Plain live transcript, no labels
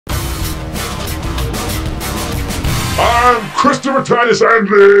I'm Christopher Titus, and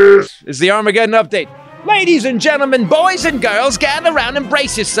this is the Armageddon Update. Ladies and gentlemen, boys and girls, gather around and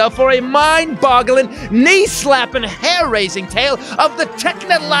brace yourself for a mind-boggling, knee-slapping, hair-raising tale of the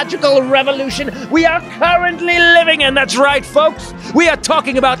technological revolution we are currently living in. That's right, folks. We are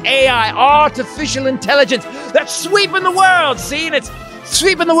talking about AI, artificial intelligence, that's sweeping the world. See, and it's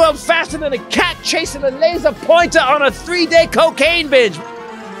sweeping the world faster than a cat chasing a laser pointer on a 3-day cocaine binge.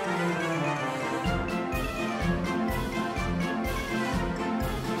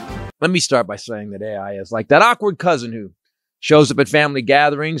 Let me start by saying that AI is like that awkward cousin who shows up at family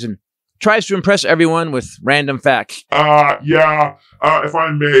gatherings and tries to impress everyone with random facts. If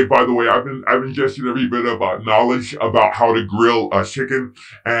I may, by the way, I've ingested every bit of knowledge about how to grill chicken,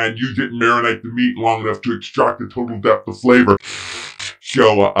 and you didn't marinate the meat long enough to extract the total depth of flavor.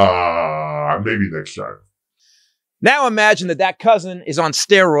 So, maybe next time. Now imagine that cousin is on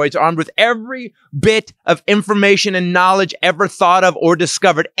steroids, armed with every bit of information and knowledge ever thought of or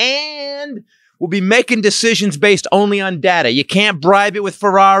discovered, and will be making decisions based only on data. You can't bribe it with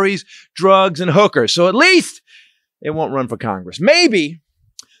Ferraris, drugs, and hookers. So at least it won't run for Congress. Maybe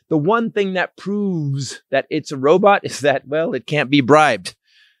the one thing that proves that it's a robot is that, well, it can't be bribed,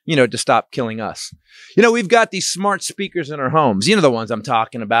 to stop killing us. We've got these smart speakers in our homes. The ones I'm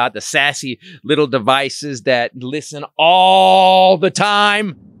talking about, the sassy little devices that listen all the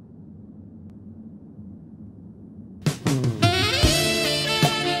time.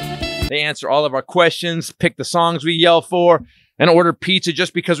 They answer all of our questions, pick the songs we yell for, and order pizza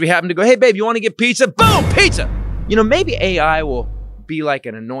just because we happen to go, hey, babe, you want to get pizza? Boom, pizza! Maybe AI will be like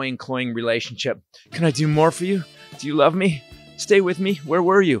an annoying, cloying relationship. Can I do more for you? Do you love me? Stay with me. Where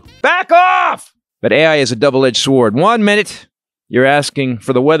were you? Back off! But AI is a double-edged sword. 1 minute, you're asking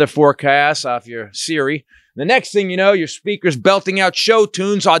for the weather forecast off your Siri. The next thing you know, your speaker's belting out show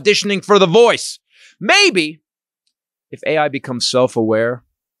tunes, auditioning for The Voice. Maybe, if AI becomes self-aware,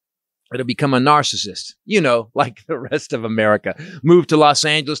 it'll become a narcissist. Like the rest of America. Moved to Los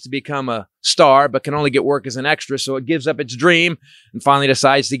Angeles to become a star, but can only get work as an extra, so it gives up its dream and finally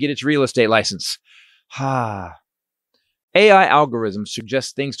decides to get its real estate license. AI algorithms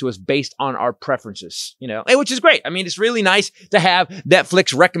suggest things to us based on our preferences, which is great. It's really nice to have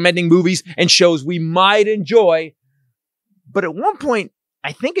Netflix recommending movies and shows we might enjoy. But at one point,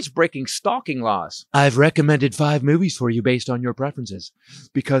 I think it's breaking stalking laws. I've recommended 5 movies for you based on your preferences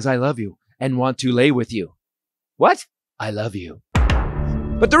because I love you and want to lay with you. What? I love you.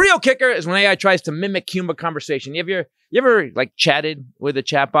 But the real kicker is when AI tries to mimic human conversation. You ever chatted with a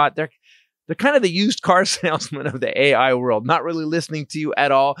chatbot? They're kind of the used car salesman of the AI world, not really listening to you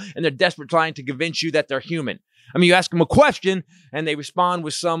at all, and they're desperate trying to convince you that they're human. You ask them a question, and they respond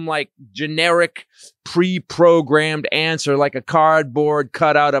with some generic, pre-programmed answer, like a cardboard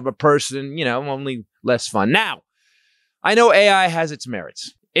cutout of a person, only less fun. Now, I know AI has its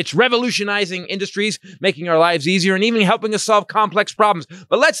merits. It's revolutionizing industries, making our lives easier, and even helping us solve complex problems.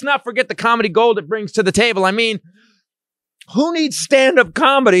 But let's not forget the comedy gold it brings to the table. Who needs stand-up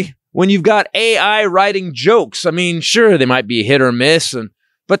comedy when you've got AI writing jokes? Sure, they might be hit or miss,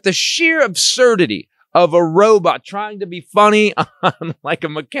 but the sheer absurdity of a robot trying to be funny on a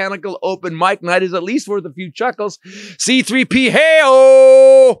mechanical open mic night is at least worth a few chuckles. C3P,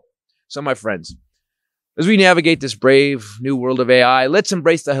 hey-oh! So, my friends, as we navigate this brave new world of AI, let's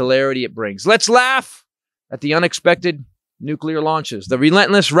embrace the hilarity it brings. Let's laugh at the unexpected nuclear launches, the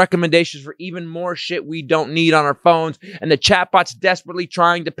relentless recommendations for even more shit we don't need on our phones, and the chatbots desperately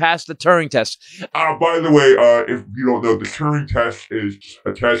trying to pass the Turing test. By the way, if you don't know, the Turing test is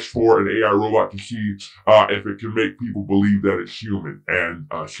a test for an AI robot to see if it can make people believe that it's human, and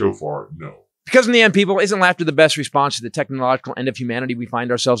so far, no. Because in the end, people, isn't laughter the best response to the technological end of humanity we find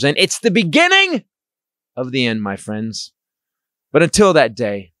ourselves in? It's the beginning of the end, my friends. But until that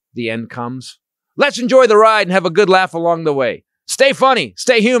day, the end comes. Let's enjoy the ride and have a good laugh along the way. Stay funny,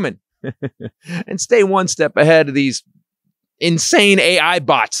 stay human, and stay one step ahead of these insane AI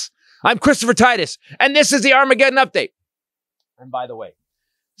bots. I'm Christopher Titus, and this is the Armageddon Update. And by the way,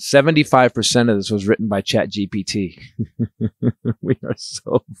 75% of this was written by ChatGPT. We are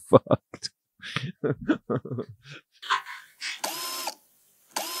so fucked.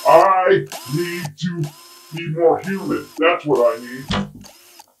 I need to be more human. That's what I need.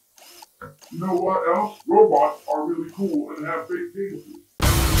 You know what else? Robots are really cool and have big penises.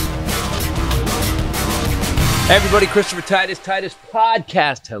 Hey everybody, Christopher Titus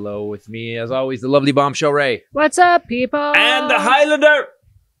Podcast. Hello with me, as always, the lovely bombshell Ray. What's up, people? And the Hylander.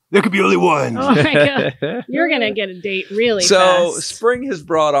 There could be only one. Oh my God. You're going to get a date really so, fast. So spring has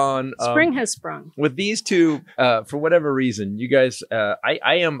brought on... spring has sprung. With these two, for whatever reason, you guys,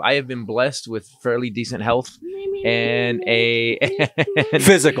 I have been blessed with fairly decent health. and a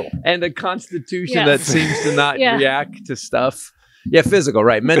Physical. and a constitution Yeah. that seems to not Yeah. react to stuff. Yeah, physical,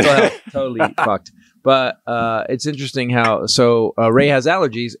 right? Mental health, totally fucked. But it's interesting how Ray has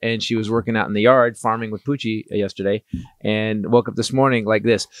allergies, and she was working out in the yard farming with Poochie yesterday, and woke up this morning like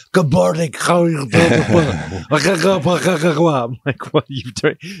this. Good morning, how are you doing? I'm like, what? You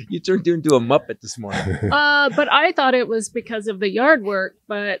turned into a Muppet this morning. But I thought it was because of the yard work.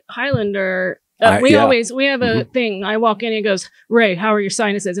 But Highlander, we have a thing. I walk in, and he goes, "Ray, how are your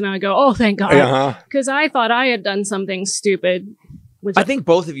sinuses?" And I go, "Oh, thank God," because I thought I had done something stupid. Which I think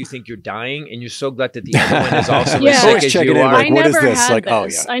both of you think you're dying, and you're so glad that the other one is also Yeah. as sick Always as checking you in, are. like, I what is never this? had Like, oh,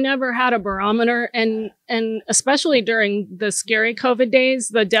 this. yeah. I never had a barometer, and especially during the scary COVID days,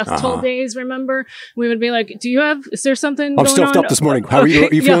 the death toll days. Remember, we would be like, "Do you have? Is there something?" I'm going stuffed on? up this morning. How are you?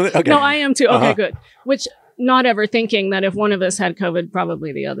 Are you feeling it? Okay. No, I am too. Okay, Uh-huh. good. Which, not ever thinking that if one of us had COVID,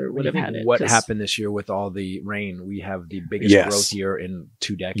 probably the other would have had it. What 'cause- happened this year with all the rain? We have the biggest Yes. growth year in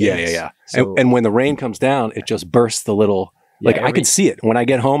 2 decades. Yeah. So, And when the rain comes down, it just bursts the little. Like I can see it when I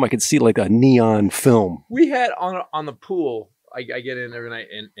get home. I can see like a neon film. we had on the pool. I get in every night,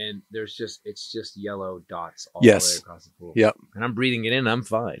 and it's just yellow dots all the way across the pool. Yep. And I'm breathing it in. I'm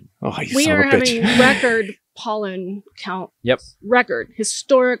fine. Oh, you We son are of a bitch. having record pollen count. Yep.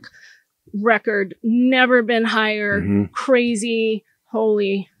 Historic record. Never been higher. Mhm. Crazy.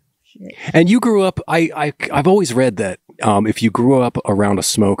 Holy shit. And you grew up. I've always read that if you grew up around a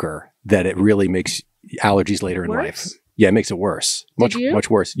smoker, that it really makes allergies later in Worse? life. Yeah, it makes it worse. Much you? much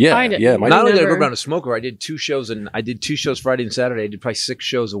worse. Yeah, I didn't. yeah. Not only did I never- go around a smoker, I did 2 shows, and I did 2 shows Friday and Saturday. I did probably 6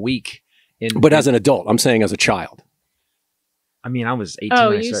 shows a week. But as an adult, I'm saying as a child. I mean, I was 18. Oh,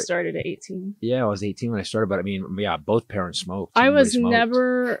 when I you started. started at 18. Yeah, I was 18 when I started. But I mean, yeah, both parents smoked. I was Somebody smoked.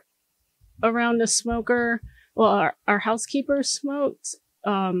 never around a smoker. Well, our housekeeper smoked.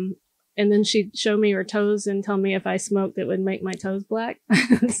 And then she'd show me her toes and tell me if I smoked, it would make my toes black.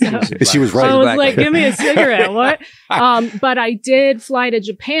 So She was right. I was Black. like, give me a cigarette. What? But I did fly to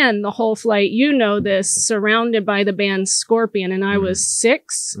Japan the whole flight. You know this, surrounded by the band Scorpion. And I was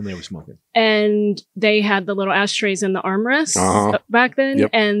 6. And they were smoking. And they had the little ashtrays in the armrests back then. Yep.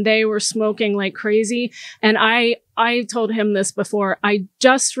 And they were smoking like crazy. And I told him this before. I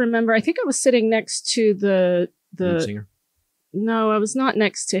just remember, I think I was sitting next to Lead the singer. no, I was not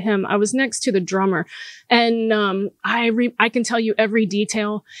next to him. I was next to the drummer. And I can tell you every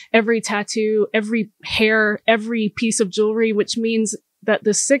detail, every tattoo, every hair, every piece of jewelry, which means that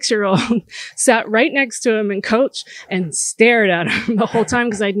the 6-year-old sat right next to him and coach and stared at him the whole time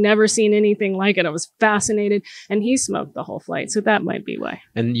because I'd never seen anything like it. I was fascinated. And he smoked the whole flight. So that might be why.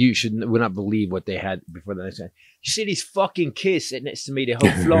 And you would not believe what they had before the next time. You see these fucking kids sitting next to me the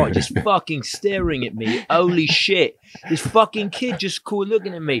whole flight, just fucking staring at me. Holy shit. This fucking kid just cool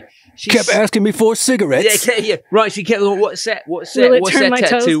looking at me. She Kept asking me for cigarettes. Yeah. Right, she kept going, what's that? What's Will that? it What's turn that my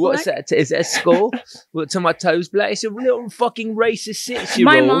toes tattoo? What's black? that? Is that a skull? Will it turn my toes black? It's a little fucking racist 6-year-old.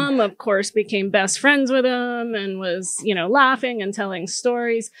 My mom, of course, became best friends with him and was, laughing and telling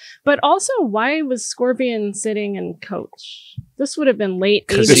stories. But also, why was Scorpion sitting in coach? This would have been late 80s.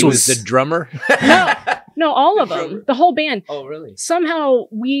 Because he was the drummer? No, all of them. The whole band. Oh, really? Somehow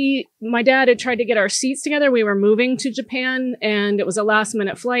my dad had tried to get our seats together. We were moving to Japan and it was a last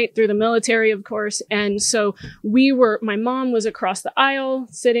minute flight through the military, of course. And so my mom was across the aisle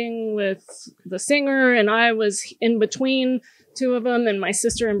sitting with the singer and I was in between 2 of them and my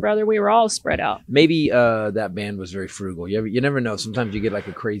sister and brother. We were all spread out. Maybe that band was very frugal. You never know. Sometimes you get like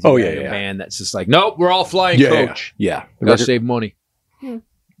a crazy band that's just like, nope, we're all flying coach. Yeah. Gotta save money.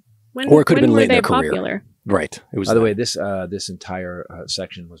 Or it could have been were late in they their career. popular? Right. It was. By the way, this entire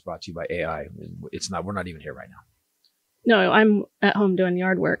section was brought to you by AI. It's not. We're not even here right now. No, I'm at home doing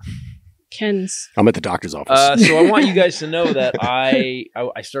yard work. Ken's. I'm at the doctor's office. So I want you guys to know that I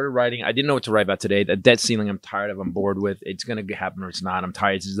started writing. I didn't know what to write about today. The debt ceiling I'm tired of. I'm bored with. It's going to happen or it's not. I'm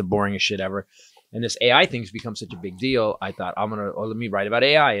tired. This is the boringest shit ever. And this AI thing's become such a big deal. I thought let me write about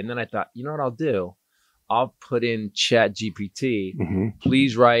AI. And then I thought, you know what I'll do? I'll put in Chat GPT.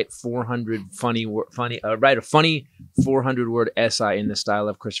 Please write 400 write a funny 400-word essay in the style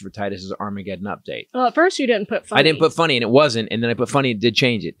of Christopher Titus's Armageddon update. Well, at first you didn't put funny. I didn't put funny, and it wasn't. And then I put funny, and it did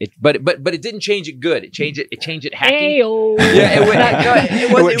change it. But it didn't change it good. It changed it hacky. Ayo.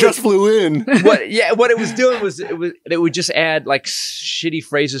 Yeah, It just flew in. What it was doing was it would just add like shitty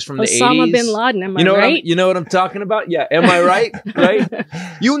phrases from the 80s. Osama bin Laden, am I right? You know what I'm talking about? Yeah, am I right? Right?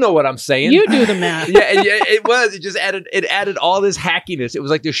 You know what I'm saying. You do the math. Yeah, it just added all this hackiness. It was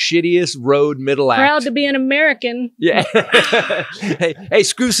like the shittiest road middle act. Proud to be an American. Yeah. hey,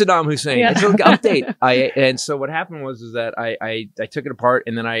 screw Saddam Hussein. Yeah. It's an update. And so what happened was that I took it apart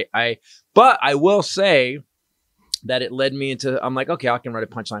and then but I will say that it led me into, I'm like, okay, I can write a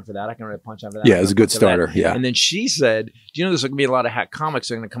punchline for that. I can write a punchline for that. Yeah, it was a good starter. Yeah. And then she said, do you know there's going to be a lot of hack comics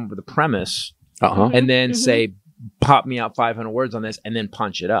that are going to come up with a premise Uh-huh. and then say, pop me out 500 words on this and then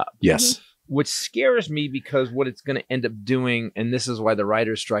punch it up. Yes. Which scares me because what it's going to end up doing, and this is why the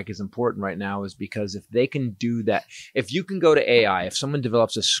writer's strike is important right now, is because if they can do that, if you can go to AI, if someone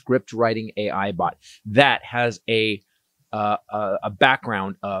develops a script writing AI bot that has a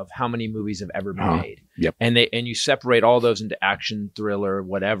background of how many movies have ever been made. Yep. And you separate all those into action, thriller,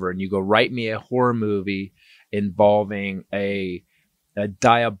 whatever, and you go write me a horror movie involving a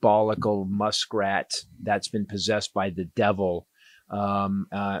diabolical muskrat that's been possessed by the devil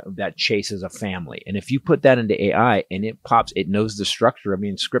that chases a family. And if you put that into AI and it pops, it knows the structure. I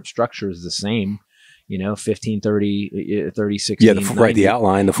mean, script structure is the same. 15, 30, 30, 60. Yeah, the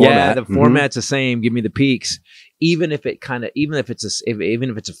outline, the format. Yeah, the format's the same. Give me the peaks. Even if it's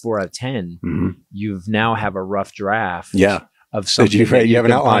a 4 out of 10, you've now have a rough draft. Yeah. Of something. You have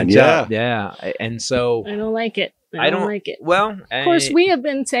an outline. Yeah. Yeah. And so I don't like it. I don't like it. Well, of course, we have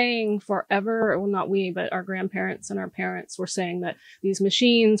been saying forever, well, not we, but our grandparents and our parents were saying that these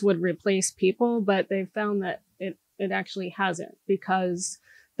machines would replace people, but they've found that it actually hasn't, because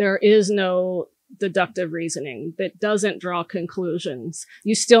there is no deductive reasoning that doesn't draw conclusions.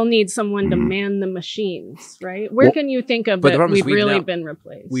 You still need someone to man the machines, right? Where can you think of that we've really been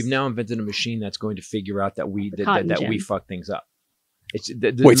replaced? We've now invented a machine that's going to figure out that we fuck things up.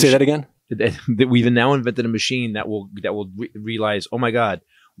 Wait, say that again? That we've now invented a machine that will realize, oh my God,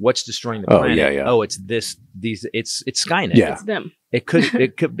 what's destroying the planet? Oh, it's it's Skynet. Yeah. It's them. It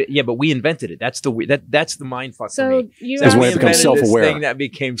could be, yeah, but we invented it. That's the mind fuck for me. That's when it becomes self-aware. This thing that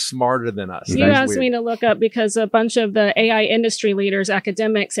became smarter than us. You asked me to look up because a bunch of the AI industry leaders,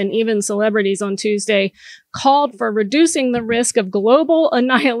 academics, and even celebrities on Tuesday called for reducing the risk of global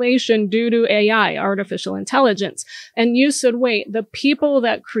annihilation due to AI, artificial intelligence. And you said, wait, the people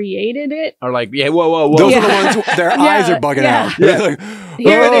that created it are like, yeah, whoa. Those are the ones, their eyes are bugging out. Yeah. Like,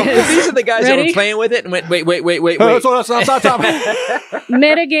 here it is. These are the guys that were playing with it and went, wait. Stop.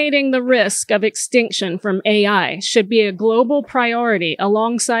 Mitigating the risk of extinction from AI should be a global priority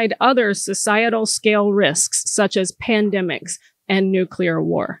alongside other societal scale risks such as pandemics and nuclear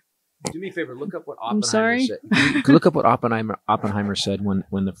war. Do me a favor, look up what Oppenheimer said. Look up what Oppenheimer said when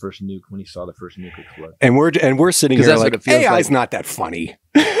he saw the first nuke explode. And we're sitting here like, AI's not that funny.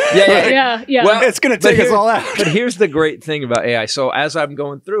 Yeah. Well, it's going to take us all out. But here's the great thing about AI. So as I'm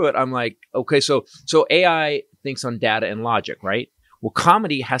going through it, I'm like, okay, so AI thinks on data and logic, right? Well,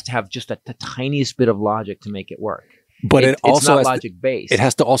 comedy has to have just the tiniest bit of logic to make it work. But it also it's not logic based. It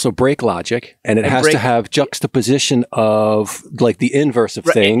has to also break logic, and it has to have juxtaposition of like the inverse of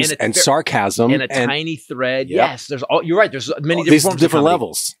things and sarcasm and a tiny thread. Yep. Yes, you're right. There's many different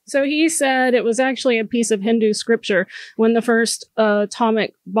levels. So he said it was actually a piece of Hindu scripture. When the first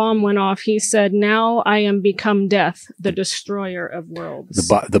atomic bomb went off, he said, "Now I am become death, the destroyer of worlds."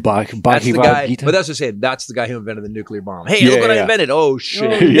 The Bhagavad Gita. But that's what I said. That's the guy who invented the nuclear bomb. Hey, look what I invented. Oh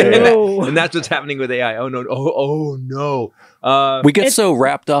shit! Oh, no. And that's what's happening with AI. Oh no! Oh no! We get so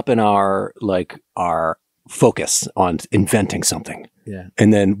wrapped up in our focus on inventing something. Yeah.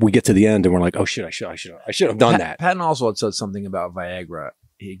 And then we get to the end and we're like, oh shit, I should have done that. Patton Oswalt said something about Viagra.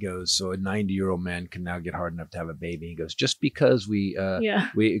 He goes, so a 90-year-old man can now get hard enough to have a baby. He goes, just because we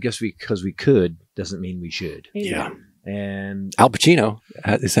could doesn't mean we should. Yeah. And Al Pacino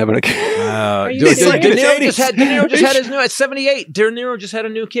is having a kid. De Niro just had his new at 78. De Niro just had a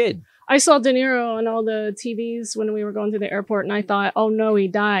new kid. I saw De Niro on all the TVs when we were going through the airport, and I thought, oh no, he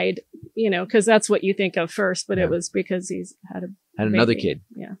died, because that's what you think of first, but it was because he's had another kid.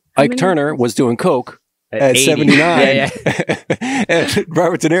 Yeah. Ike Turner was doing coke at 79. Yeah. And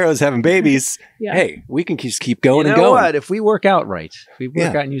Robert De Niro's having babies. Yeah. Hey, we can just keep going and going. You know what? If we work out right, if we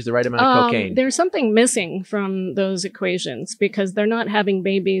work out and use the right amount of cocaine. There's something missing from those equations because they're not having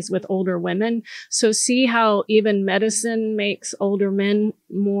babies with older women. So see how even medicine makes older men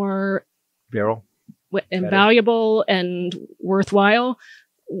more invaluable and worthwhile.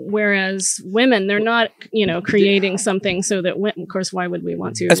 Whereas women, they're not, creating something so that of course, why would we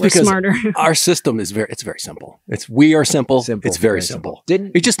want to? That's We're because smarter. Our system is very simple. We are simple. It's very simple.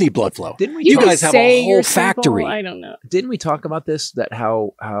 We just need blood flow. Didn't we? You guys have a whole factory. I don't know. Didn't we talk about this? That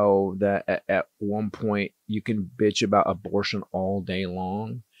how that at one point you can bitch about abortion all day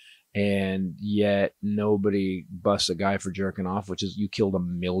long, and yet nobody busts a guy for jerking off, which is you killed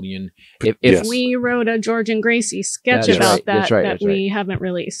 1 million. If we wrote a George and Gracie sketch about that we haven't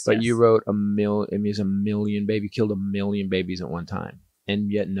released. But you wrote 1 million. It means 1 million baby killed 1 million babies at one time,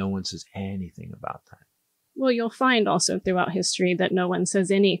 and yet no one says anything about that. Well, you'll find also throughout history that no one says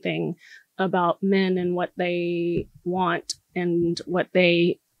anything about men and what they want and what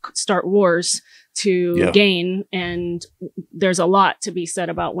they start wars to gain. And there's a lot to be said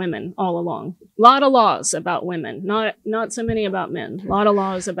about women all along. A lot of laws about women, not so many about men. A lot of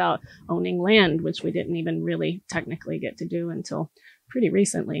laws about owning land, which we didn't even really technically get to do until pretty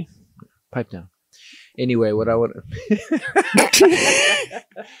recently. Pipe down. Anyway, what I want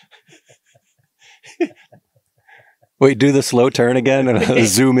Wait, do the slow turn again and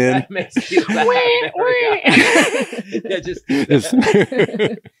zoom in. Yeah, just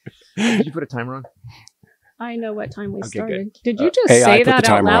Did you put a timer on? I know what time we Okay, started. good. Did you just AI say put the that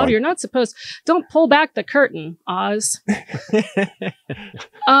out timer loud? on. You're not supposed. Don't pull back the curtain, Oz.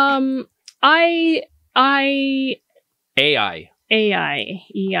 I AI.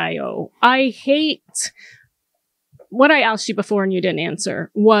 EIO. I hate what I asked you before and you didn't answer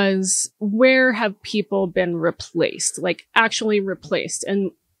was where have people been replaced? Like actually replaced.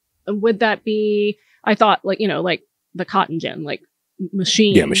 And would that be, I thought like the cotton gin, like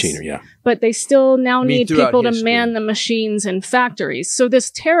machines. Yeah, machinery, yeah. But they still now need people history. to man the machines in factories. So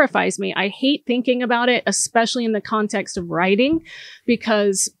this terrifies me. I hate thinking about it, especially in the context of writing,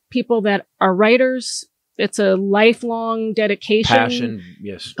 because people that are writers, it's a lifelong dedication, Passion,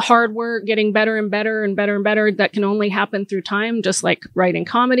 yes. hard work, getting better and better and better and better. That can only happen through time, just like writing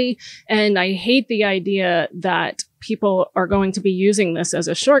comedy. And I hate the idea that people are going to be using this as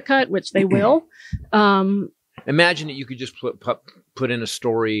a shortcut, which they will. Imagine that you could just put in a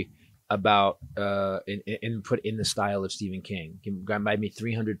story about and put in the style of Stephen King. Buy me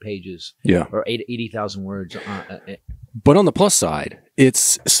 300 pages, or 80,000 words. But on the plus side,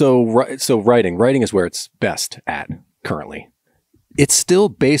 it's so writing is where it's best at currently. It's still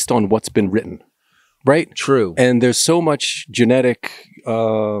based on what's been written, right? True. And there's so much genetic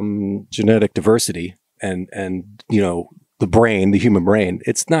diversity, and the human brain.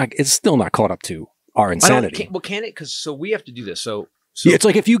 It's still not caught up to our insanity. Can it? Because we have to do this. So yeah, it's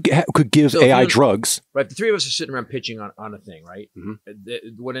like if you could give AI drugs. Right. The three of us are sitting around pitching on a thing, right? Mm-hmm.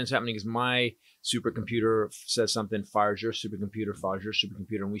 What ends up happening is my supercomputer says something, fires your supercomputer,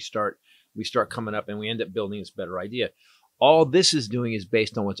 and we start coming up and we end up building this better idea. All this is doing is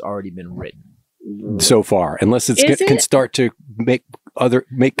based on what's already been written. So far, unless can start to make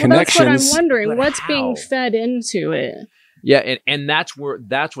connections. That's what I'm wondering. But what's how? being fed into it? Yeah, and that's where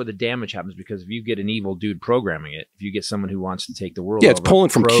the damage happens, because if you get an evil dude programming it, if you get someone who wants to take the world, it's pulling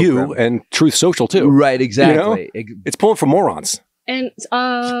from Q and Truth Social too. Right, exactly. It's pulling from morons. And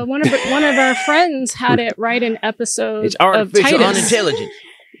one of our friends had it write an episode It's artificial of Titus. unintelligent.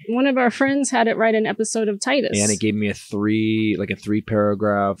 One of our friends had it write an episode of Titus. And it gave me a three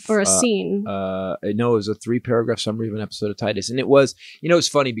paragraph or a scene. No, it was a 3-paragraph summary of an episode of Titus, and it was it's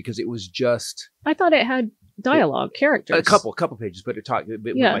funny because it was just. I thought it had dialogue, characters, a couple pages, but it talked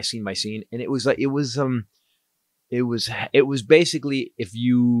by scene, and it was basically if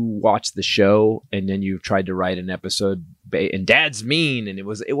you watch the show and then you tried to write an episode and Dad's mean, and it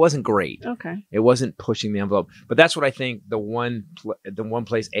wasn't great. Okay, it wasn't pushing the envelope, but that's what I think the one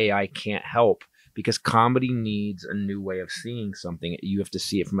place AI can't help, because comedy needs a new way of seeing something. You have to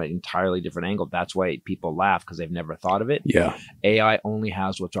see it from an entirely different angle. That's why people laugh, because they've never thought of it. Yeah. AI only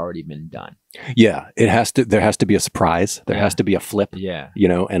has what's already been done. Yeah. There has to be a surprise. There has to be a flip. Yeah.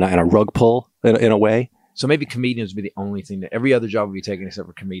 And a rug pull in a way. So maybe comedians would be the only thing that every other job would be taken except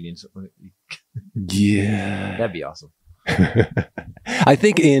for comedians. Yeah. That'd be awesome. I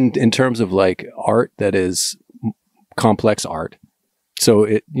think in terms of like art that is complex art. So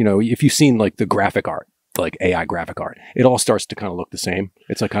if you've seen like the graphic art, like AI graphic art, it all starts to kind of look the same.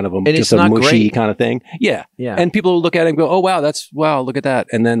 It's like kind of just a mushy kind of thing. Yeah. Yeah. And people will look at it and go, oh, wow, look at that.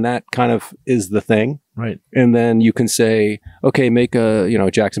 And then that kind of is the thing. Right. And then you can say, okay, make a,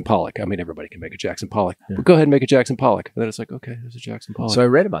 Jackson Pollock. I mean, everybody can make a Jackson Pollock, but go ahead and make a Jackson Pollock. And then it's like, okay, there's a Jackson Pollock. So I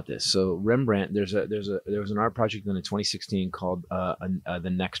read about this. So Rembrandt, there was an art project done in 2016 called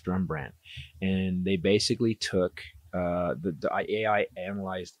The Next Rembrandt. And they basically took, the AI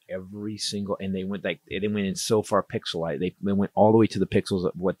analyzed every single, and they went in so far pixelized. They went all the way to the pixels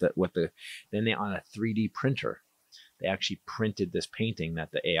of then they on a 3D printer, they actually printed this painting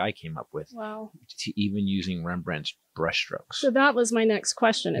that the AI came up with. Wow. Even using Rembrandt's brushstrokes. So that was my next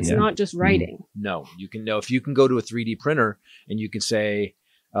question. It's not just writing. No, you can know if you can go to a 3D printer and you can say,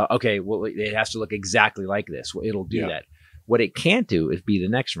 okay, well, it has to look exactly like this. Well, it'll do that. What it can't do is be the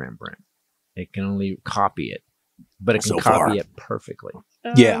next Rembrandt. It can only copy it. But it can copy it perfectly.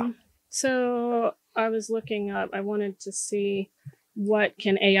 So I was looking up. I wanted to see what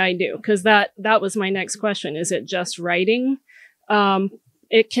can AI do, because that was my next question. Is it just writing?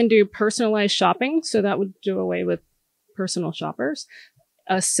 It can do personalized shopping. So that would do away with personal shoppers.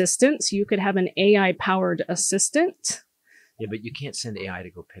 Assistants. You could have an AI powered assistant. Yeah, but you can't send AI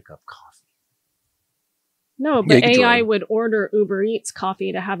to go pick up coffee. No, but AI would order Uber Eats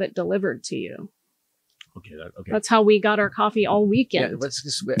coffee to have it delivered to you. Okay, okay. That's how we got our coffee all weekend. Yeah, let's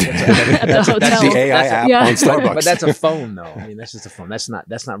just at the hotel. That's the AI app on Starbucks. But that's a phone, though. I mean, that's just a phone. That's not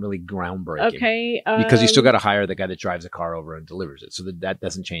really groundbreaking. Okay, because you still got to hire the guy that drives the car over and delivers it. So that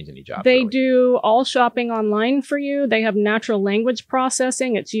doesn't change any job. They really. do all shopping online for you. They have natural language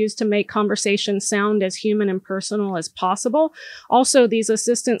processing. It's used to make conversations sound as human and personal as possible. Also, these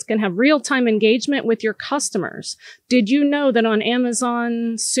assistants can have real-time engagement with your customers. Did you know that on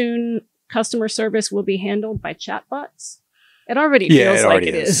Amazon soon customer service will be handled by chatbots? It already feels like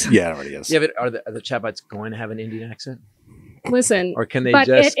it is. Yeah, it already is. Yeah, but are the chatbots going to have an Indian accent? Listen, or can they but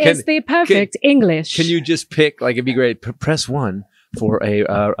just? It is the perfect English. Can you just pick? Like, it'd be great. Press 1 for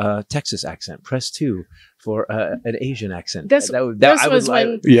a Texas accent. Press 2 for an Asian accent. This was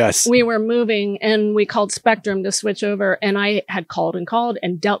when we were moving and we called Spectrum to switch over, and I had called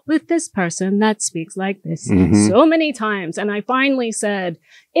and dealt with this person that speaks like this so many times. And I finally said,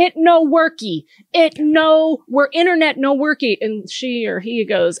 "It no worky. We're internet no worky." And she or he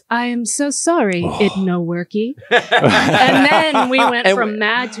goes, "I am so sorry. It no worky." And then we went from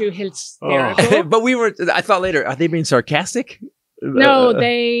mad to hysterical. But I thought later, are they being sarcastic? No,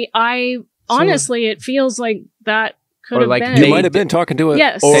 honestly, it feels like that could have been. You might have been talking to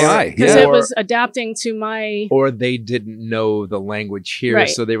AI. Because it was adapting to my... Or they didn't know the language here, right.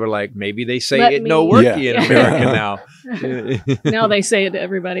 So they were like, maybe they say no worky in America now. Now they say it to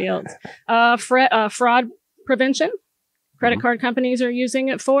everybody else. Fraud prevention. Credit card companies are using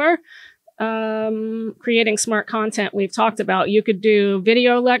it for. Creating smart content we've talked about. You could do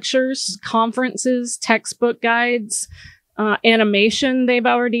video lectures, conferences, textbook guides, animation they've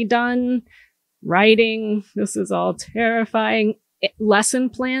already done, writing. This is all terrifying.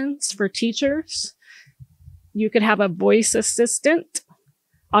 Lesson plans for teachers. You could have a voice assistant.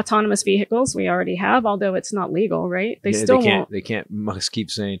 Autonomous vehicles we already have, although it's not legal, right? They can't. Must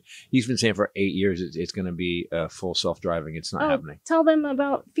keep saying. He's been saying for 8 years it's going to be full self-driving. It's not happening. Tell them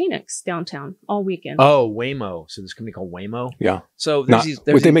about Phoenix downtown all weekend. Oh, Waymo. So this company called Waymo. Yeah. So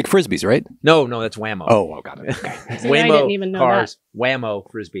they make frisbees, right? No, that's Whammo. Oh, got it. Okay. Waymo I didn't even know cars, that. Whammo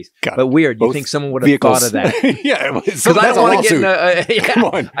frisbees. But weird. You think someone would have thought of that? Yeah, because I don't want to get in Come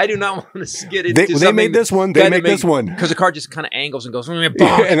on. I do not want to get into They made this one. They make this one because the car just kind of angles and goes,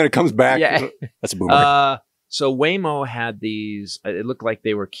 and then it comes back. Yeah. That's a boomer. So Waymo had these, it looked like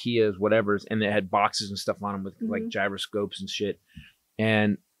they were Kias, whatever, and they had boxes and stuff on them with like gyroscopes and shit.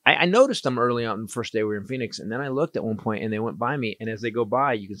 And I noticed them early on the first day we were in Phoenix. And then I looked at one point and they went by me. And as they go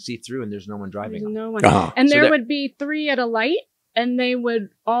by, you can see through and there's no one driving. There's no one. And so there would be 3 at a light. And they would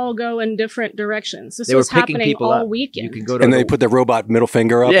all go in different directions. This was happening all weekend. You can go to and they put the robot middle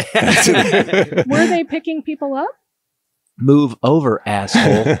finger up. Yeah. Were they picking people up? Move over,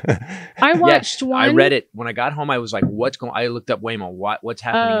 asshole. I watched one. I read it. When I got home, I was like, what's going on? I looked up Waymo. What's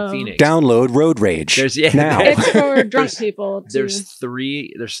happening in Phoenix? Download Road Rage. Now. It's for drunk people. There's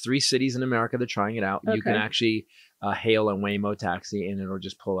three cities in America that are trying it out. Okay. You can actually hail a Waymo taxi and it'll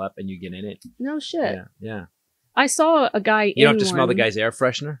just pull up and you get in it. No shit. Yeah. I saw a guy You don't have to smell the guy's air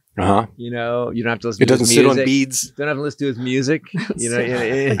freshener. You know, you don't have to listen to his music. It doesn't sit on beads. You don't have to listen to his music. You know,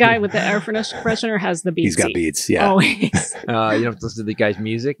 the guy with the air freshener has the beads. He's got beads, yeah. Always. You don't have to listen to the guy's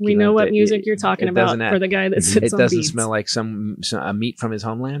music. We know what music you're talking about for the guy that sits on beads. It doesn't smell like some meat from his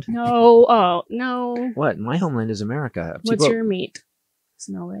homeland? No. Oh, no. What? My homeland is America. What's your meat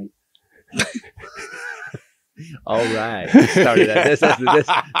smell like? All right. Started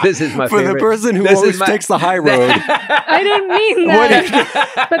that. This is my favorite. For the person who always takes the high road. I didn't mean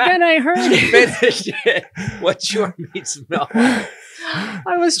that. But then I heard it. What's your meat smell like?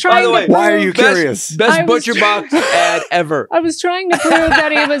 I was trying to prove, why are you curious? Best butcher box ad ever. I was trying to prove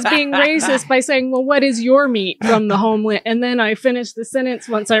that he was being racist by saying, well, what is your meat from the homeland? And then I finished the sentence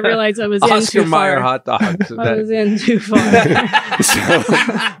once I realized I was in too far. Oscar Mayer hot dogs. I was in too far.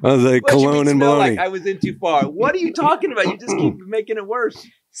 I was like, cologne and bologna. Like I was in too far. What are you talking about? You just keep making it worse.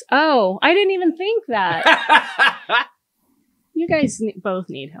 Oh, I didn't even think that. You guys both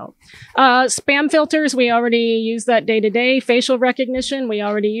need help. Spam filters, we already use that day to day. Facial recognition, we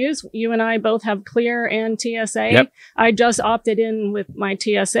already use. You and I both have Clear and TSA. Yep. I just opted in with my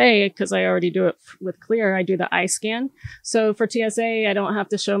TSA because I already do it with Clear. I do the eye scan. So for TSA, I don't have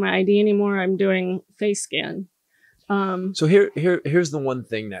to show my ID anymore. I'm doing face scan. So here's the one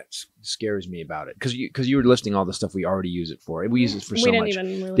thing that scares me about it, because you were listing all the stuff we already use it for. We use it for so much. Even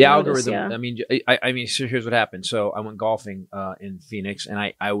really The notice, algorithm. yeah. I mean, so here's what happened. So I went golfing in Phoenix, and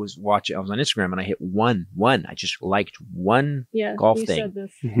I was watching. I was on Instagram, and I hit one. I just liked one golf you thing, said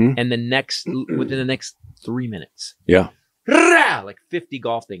this. and within the next 3 minutes, like 50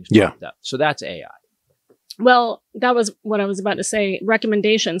 golf things popped up. So that's AI. Well, that was what I was about to say.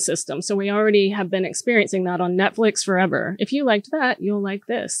 Recommendation system. So we already have been experiencing that on Netflix forever. If you liked that, you'll like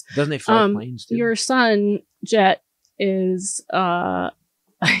this. Doesn't they fly planes too? Your son, Jet, is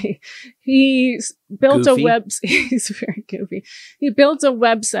he's built he's very goofy. He built a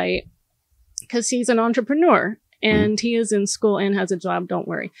website because he's an entrepreneur and he is in school and has a job. Don't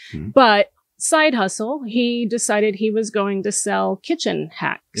worry. But side hustle, he decided he was going to sell kitchen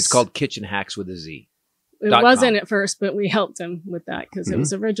hacks. It's called Kitchen Hacks with a Z. It wasn't at first, but we helped him with that because it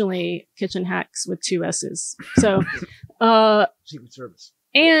was originally Kitchen Hacks with 2 S's. So, Secret Service.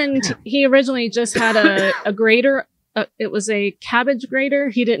 And he originally just had a grater. It was a cabbage grater.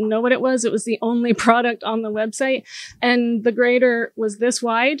 He didn't know what it was. It was the only product on the website. And the grater was this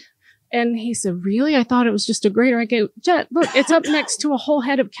wide. And he said, really? I thought it was just a grater. I go, Jet, look, it's up next to a whole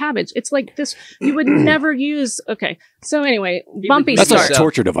head of cabbage. It's like this. You would never use. Okay. So anyway, bumpy start. That's like a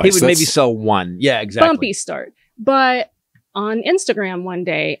torture device. He would maybe sell one. Yeah, exactly. Bumpy start. But on Instagram one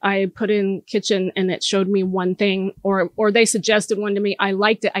day, I put in kitchen and it showed me one thing or they suggested one to me. I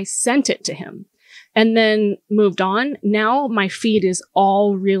liked it. I sent it to him and then moved on. Now my feed is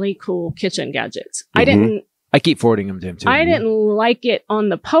all really cool kitchen gadgets. I keep forwarding them to him too. I didn't like it on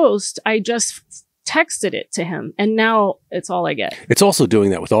the post. I just texted it to him and now it's all I get. It's also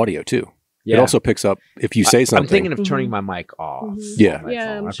doing that with audio too. Yeah. It also picks up if you say something. I'm thinking of turning my mic off. Yeah.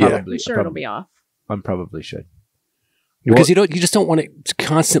 I'm sure it'll be off. I probably should. Because you just don't want it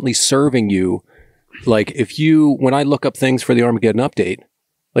constantly serving you. Like when I look up things for the Armageddon update,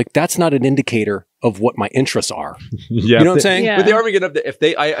 like that's not an indicator of what my interests are. You know what I'm saying? With the Armageddon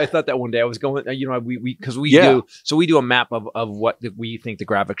update, I thought that one day I was going, we do a map of what we think the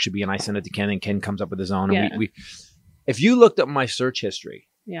graphic should be, and I send it to Ken, and Ken comes up with his own. And if you looked up my search history,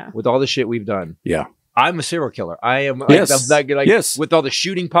 with all the shit we've done, I'm a serial killer. I am with all the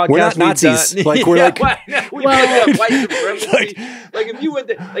shooting podcasts. We're not Nazis. Like we're like white supremacy. Like if you went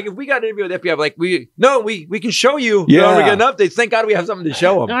to, like if we got an interview with FBI, like we can show you the Armageddon updates. Thank God we have something to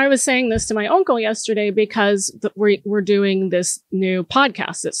show them. I was saying this to my uncle yesterday because we're doing this new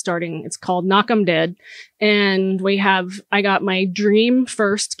podcast that's starting. It's called Knock 'em Dead, and I got my dream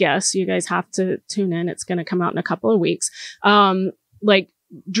first guest. You guys have to tune in. It's going to come out in a couple of weeks.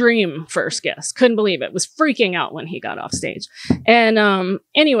 Dream first guest. Couldn't believe it. Was freaking out when he got off stage. And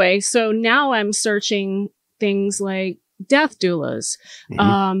anyway, so now I'm searching things like death doulas,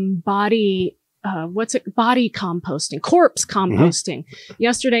 body composting, corpse composting.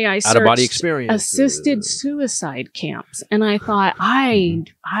 Yesterday I searched out-of-body experience, assisted suicide camps, and I thought I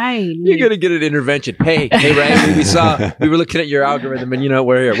you're gonna get an intervention. Hey Ray, we were looking at your algorithm, and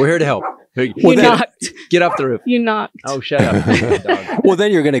we're here to help. Get off the roof. You knocked. Oh, shut up. Well,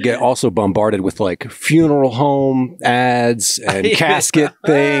 then you're going to get also bombarded with like funeral home ads and casket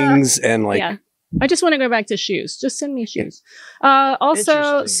things and like. Yeah. I just want to go back to shoes. Just send me shoes.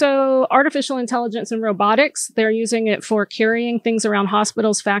 Also, so artificial intelligence and robotics, they're using it for carrying things around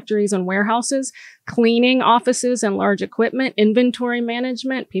hospitals, factories, and warehouses, cleaning offices and large equipment, inventory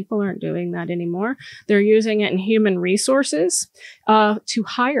management. People aren't doing that anymore. They're using it in human resources to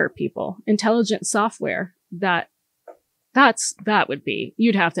hire people. Intelligent software that would be,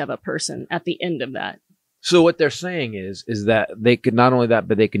 you'd have to have a person at the end of that. So what they're saying is that they could not only that,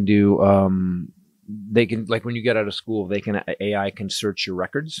 but they can do they can, like when you get out of school, AI can search your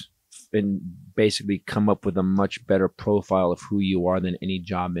records and basically come up with a much better profile of who you are than any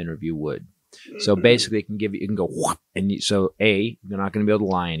job interview would. So basically it can go whoop, and you're not going to be able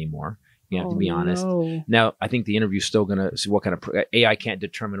to lie anymore. You have to be honest. No. Now, I think the interview's still going to see what kind of AI can't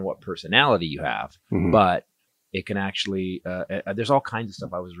determine what personality you have, but it can actually, there's all kinds of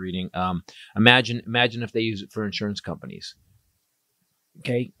stuff I was reading. Imagine if they use it for insurance companies.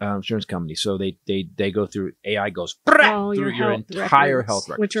 Okay, insurance companies. So they go through, AI goes through your entire health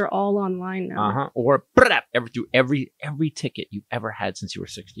records, which are all online now. Or through every ticket you've ever had since you were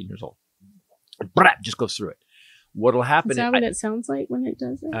 16 years old. Just goes through it. What'll happen? Is that what it sounds like when it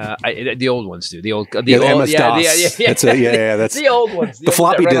does it? The old ones do. The old MS-DOS. That's the old ones. The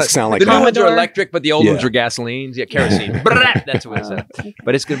floppy disks sound like the that. new ones are electric, but the old ones are gasolines. Yeah, kerosene. That's what it said. Okay.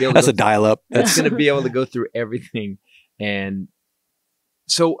 But it's going to be able. That's a dial-up. It's going to be able to go through everything, and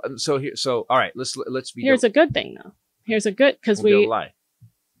so all right. Let's be. Here's a good thing though. Here's a good because we'll lie.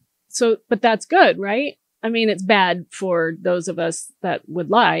 So, but that's good, right? I mean, it's bad for those of us that would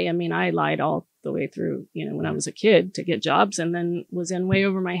lie. I mean, I lied all the way through, when I was a kid to get jobs, and then was in way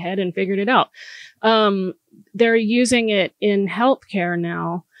over my head and figured it out. They're using it in healthcare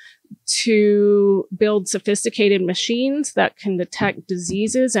now to build sophisticated machines that can detect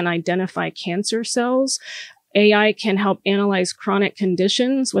diseases and identify cancer cells. AI can help analyze chronic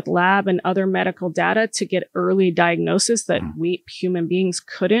conditions with lab and other medical data to get early diagnosis that we human beings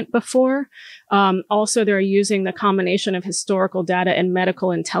couldn't before. Also, they're using the combination of historical data and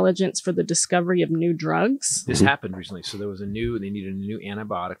medical intelligence for the discovery of new drugs. This happened recently. So they needed a new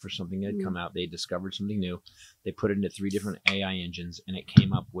antibiotic for something that had come out. They discovered something new. They put it into 3 different AI engines, and it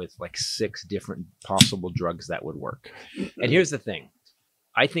came up with like 6 different possible drugs that would work. And here's the thing.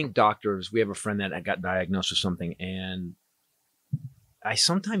 I think doctors, we have a friend that got diagnosed with something, and I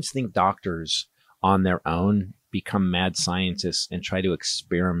sometimes think doctors on their own become mad scientists and try to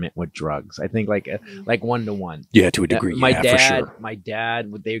experiment with drugs. I think like 1-to-1. Yeah, to a degree. My for sure. My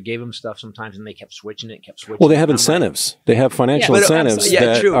dad, they gave him stuff sometimes, and they kept switching it. Well, they have incentives. They have financial incentives.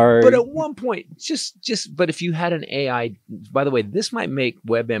 Yeah, true. But at one point, but if you had an AI, by the way, this might make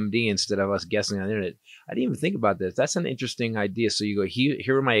WebMD instead of us guessing on the internet. I didn't even think about this. That's an interesting idea. So you go,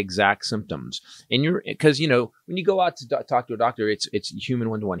 here are my exact symptoms. And because when you go out to talk to a doctor, it's human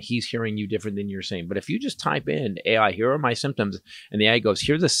 1-to-1. He's hearing you different than you're saying. But if you just type in AI, here are my symptoms, and the AI goes,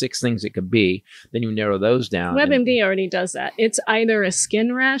 here are the 6 things it could be, then you narrow those down. WebMD already does that. It's either a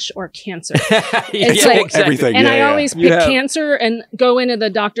skin rash or cancer. It's exactly. Everything. And I always pick cancer and go into the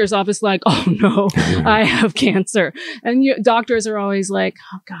doctor's office like, oh no, I have cancer. And doctors are always like,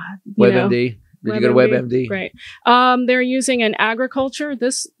 oh God. WebMD. Did you go to WebMD? Great. They're using in agriculture.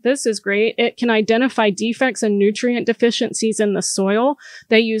 This is great. It can identify defects and nutrient deficiencies in the soil.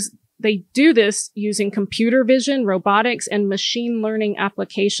 They do this using computer vision, robotics, and machine learning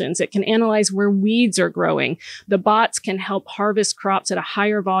applications. It can analyze where weeds are growing. The bots can help harvest crops at a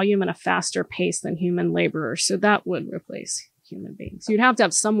higher volume and a faster pace than human laborers. So that would replace human beings. You'd have to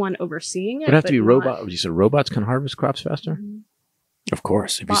have someone overseeing it. It would have to be robot. You said robots can harvest crops faster? Mm-hmm. Of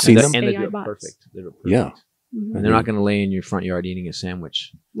course. Have you seen them? And they do it perfect. Yeah. Mm-hmm. And they're not going to lay in your front yard eating a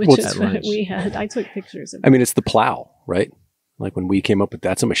sandwich. Which is what we had. I took pictures of it. I mean, it's the plow, right? Like when we came up with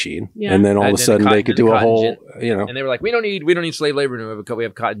that's a machine, Yeah. and then all of a sudden they could do a whole, And they were like, we don't need slave labor. We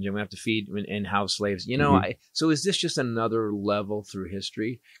have cotton gin. We have to feed in-house slaves. So is this just another level through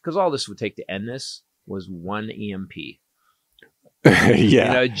history? Because all this would take to end this was one EMP.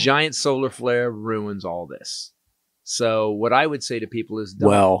 Yeah. A giant solar flare ruins all this. So what I would say to people is, the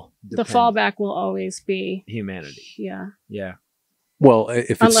fallback will always be humanity. Yeah. Yeah. Well, if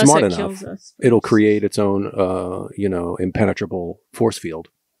it's Unless smart it enough, kills us it'll create its own, impenetrable force field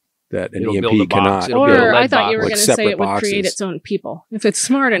that an EMP cannot. Or I thought you were like going to say it would create its own people. If it's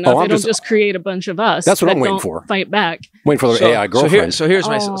smart enough, it'll just create a bunch of us. That's what I'm waiting don't for. Fight back. Waiting for their AI girlfriend. So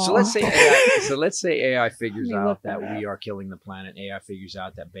let's say AI figures out that we are killing the planet. AI figures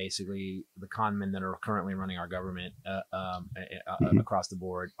out that basically the con men that are currently running our government across the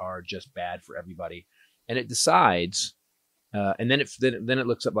board are just bad for everybody, and it decides. And then it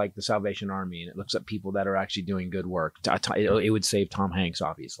looks up like the Salvation Army, and it looks up people that are actually doing good work. It would save Tom Hanks,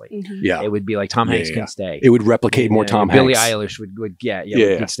 obviously. Mm-hmm. Yeah, it would be like Tom Hanks can stay. It would replicate more Tom Billie Hanks. Eilish would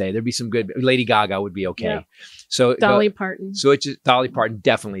could stay. There'd be some good. Lady Gaga would be okay. Yeah. So Dolly Parton. So it just Dolly Parton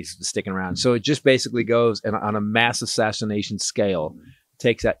definitely is sticking around. So it just basically goes and on a mass assassination scale,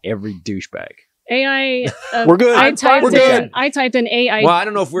 takes out every douchebag. AI. We're good. I typed in AI. Well, I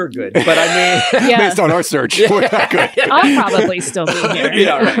don't know if we're good, but I mean, yeah. Based on our search, we're not good. I'll probably still be here. You'd be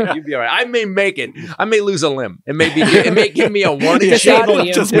all right. You'd be all right. I may make it. I may lose a limb. It may give me a warning shot.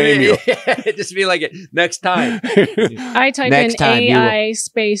 Just maim you. Just be like it next time. I typed in AI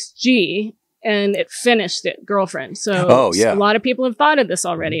space G. And it finished it, girlfriend. So a lot of people have thought of this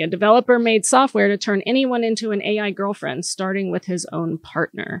already. A developer made software to turn anyone into an AI girlfriend, starting with his own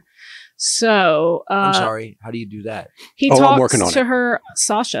partner. So I'm sorry. How do you do that? He talks to her,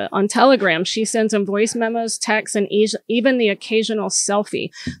 Sasha, on Telegram. She sends him voice memos, texts, and even the occasional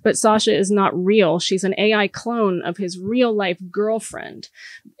selfie. But Sasha is not real. She's an AI clone of his real life girlfriend.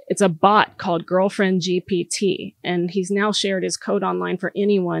 It's a bot called Girlfriend GPT, and he's now shared his code online for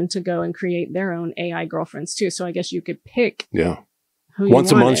anyone to go and create their own AI girlfriends too. So I guess you could pick. Yeah.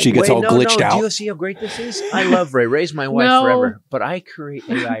 Once a month, she gets all glitched out. Do you see how great this is? I love Ray. Ray's my wife forever. But I create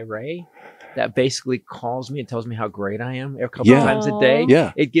AI Ray, that basically calls me and tells me how great I am a couple of times a day.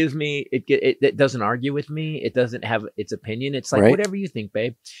 Yeah. It gives me, it doesn't argue with me. It doesn't have its opinion. It's like, Right. whatever you think,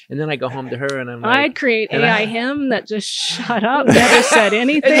 babe. And then I go home to her and I'm like, I'd create and AI him that just shut up, never said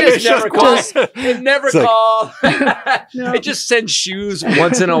anything. it just never calls. Just- It never It's like- calls. No. It just sends shoes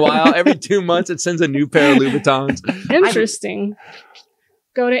once in a while. Every 2 months, it sends a new pair of Louboutins. Interesting.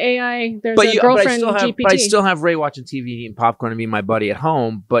 Go to AI. There's But a I girlfriend still have, GPT. but I still have Ray watching TV, eating popcorn, and being my buddy at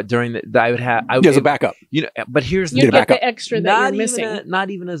home. But during I would have, As a backup. you know. But here's you Need a get backup. the extra that not you're even missing. not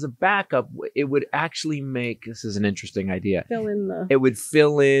even as a backup. It would actually make, this is an interesting idea. Fill in the. It would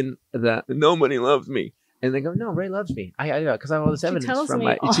fill in the nobody loves me, and they go, no, Ray loves me. I because I have all this She evidence tells from me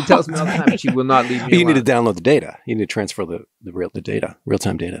my. all She tells me all the time. She will not leave me. You need to alone. download the data. You need to transfer the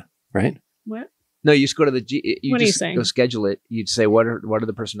real-time data, right? What? No, you just go to the you What are you just saying? go schedule it. You'd say what are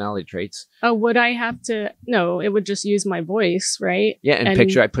the personality traits? Oh, would I have to? No, it would just use my voice, right? Yeah, and And-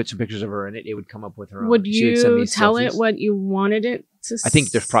 picture. I put some pictures of her in it. It would come up with her. Would own. She would send me you tell selfies. it what you wanted it to? I think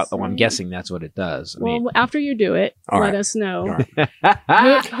there's probably. Oh, I'm say? guessing that's what it does. I Well, mean, after you do it, All let right. us know. All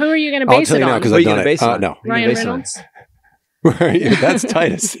right. Who are you going to I'll base tell it you now on? because What are I've you done gonna it. base it on? No. What are you Ryan gonna base it on? Reynolds? That's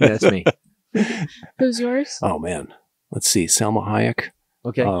Titus. That's me. Who's yours? Oh man. Let's see. Selma Hayek.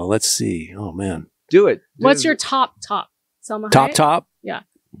 Okay, Let's see. Oh man. do it. What's your top? Selma Hayek? Top.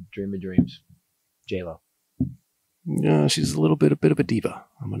 dream of dreams? J-Lo. Yeah, she's a bit of a diva.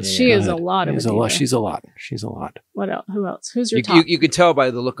 I'm gonna say. She Go is a ahead. lot of a diva. She's a lot. She's a lot. What else? Who else? Who's your You, top? you can tell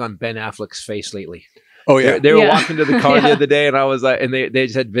by the look on Ben Affleck's face lately. Oh yeah. They were Yeah. walking to the car Yeah. the other day, and I was like, and they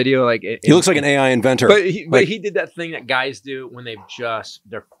just had video like. He looks like an AI inventor. But he Like- did that thing that guys do when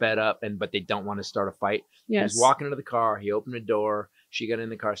they're fed up but they don't want to start a fight. He yes. was walking into the car. He opened the door. She got in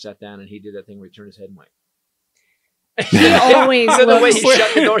the car, sat down, and he did that thing where he turned his head and went. He always So the way he looks.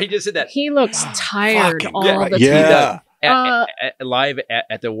 shut the door, he just did that. He looks tired Fucking all yeah. the yeah. time. Live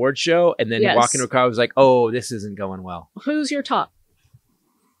at the award show, and then Yes. he walked into a car. I was like, "Oh, this isn't going well." Who's your top?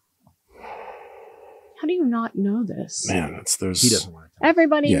 How do you not know this? Man, there's He doesn't want to. Talk.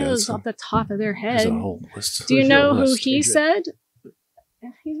 Everybody Yeah, knows it's off the top of their there's head. a whole list. Do you Who's your know who list? he Who's your- said?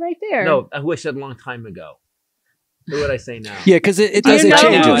 He's right there. No, I wish I'd a long time ago. What would I say now? Yeah, because it You does. It know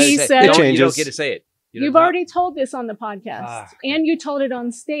changes. who he It said? It You don't changes. get to say it. You've already told this on the podcast, Ah, and you told it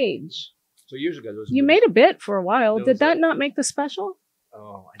on stage. So years ago, there was You made a bit for a while. There Did was that a- not make the special?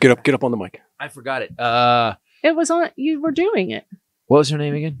 Oh, Get up on the mic. I forgot it. It was on. You were doing it. What was her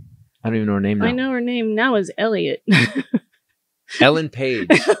name again? I don't even know her name now. I know her name now is Elliot. Ellen Page.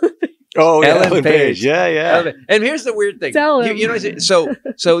 Oh, Ellen Page. Yeah. And here's the weird thing. Tell him. You know,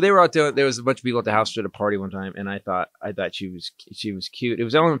 so they were out there. There was a bunch of people at the house at a party one time, and I thought she was cute. It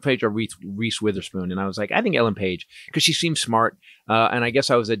was Ellen Page or Reese Witherspoon, and I was like, I think Ellen Page because she seems smart. And I guess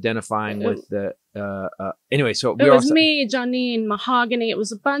I was identifying with the. Anyway, so we It were was also- me, Janine, Mahogany. It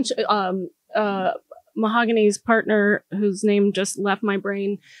was a bunch. Mahogany's partner, whose name just left my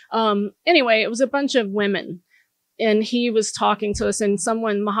brain. Anyway, it was a bunch of women, and he was talking to us. And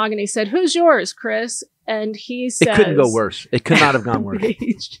Mahogany said, "Who's yours, Chris?" And he says, It couldn't go worse. It could not have gone worse.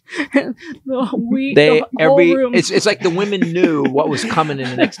 the whole room. It's like the women knew what was coming in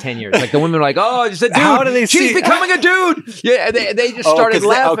the next 10 years. Like the women were like, oh, it's a dude. How do they She's see- becoming a dude. Yeah, they just started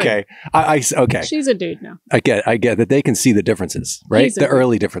laughing. Okay. Okay. She's a dude now. I get that they can see the differences, right? He's a The dude.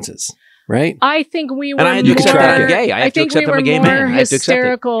 early differences, right? I think we were And I had to You accept can that track I'm it. gay. I have to think accept we I'm a were gay more man. I have to accept it.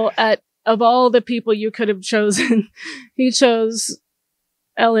 hysterical of all the people you could have chosen. He chose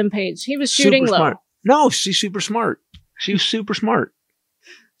Ellen Page. He was shooting Super low. smart. No, she's super smart. She's super smart.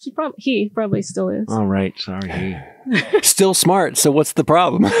 He probably still is. All right. Sorry. Still smart. So what's the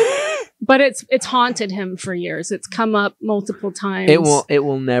problem? But it's haunted him for years. It's come up multiple times. It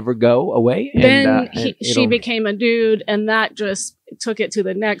will never go away. Then And she became a dude, and that just took it to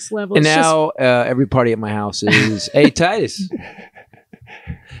the next level. And It's now every party at my house is, hey, Titus,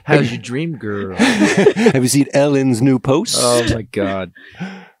 how's your dream girl? Have you seen Ellen's new post? Oh, my God.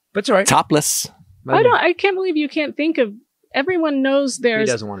 But it's all right. Topless. I can't believe you can't think of. Everyone knows He there's.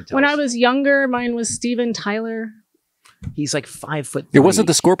 doesn't want to tell When us. I was younger, mine was Steven Tyler. He's like 5'3". It wasn't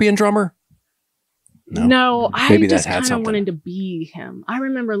the Scorpion drummer? No, Maybe I that just had kind of something. wanted to be him. I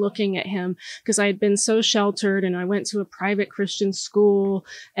remember looking at him because I had been so sheltered, and I went to a private Christian school,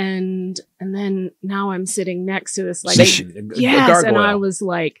 and then now I'm sitting next to this like Satan, a yes, and gargoyle. I was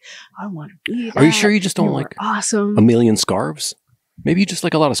like, I want to be. Are you that. sure you just don't You are like awesome? a million scarves? Maybe you just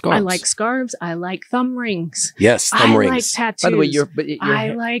like a lot of scarves. I like scarves. I like thumb rings. Yes, thumb I rings. like tattoos. By the way, I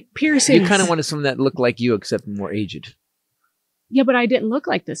like piercings. you kind of wanted someone that looked like you, except more aged. Yeah, but I didn't look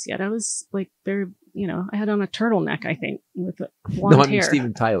like this yet. I was like very, I had on a turtleneck, I think, with blonde No, I mean hair.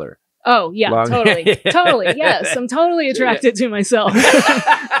 Steven Tyler. Oh, yeah, Long- totally. Totally. Yes, I'm totally attracted to myself.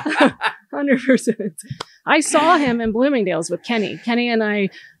 100%. I saw him in Bloomingdale's with Kenny. Kenny and I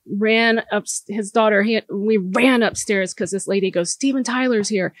ran up his daughter. We ran upstairs because this lady goes, Steven Tyler's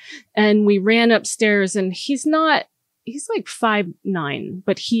here. And we ran upstairs, and he's like 5'9",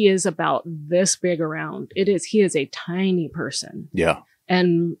 but he is about this big around. He is a tiny person. Yeah.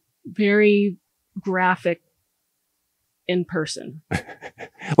 And very graphic in person.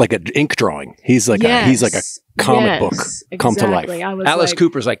 Like an ink drawing. He's like he's like a comic book come to life. Alice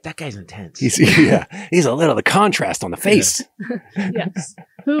Cooper's like, that guy's intense. He's a little the contrast on the face. Yes.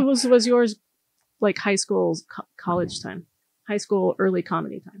 Who was yours like high school, college time? High school, early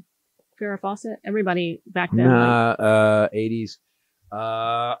comedy time? Farrah Fawcett? Everybody back then? 80s.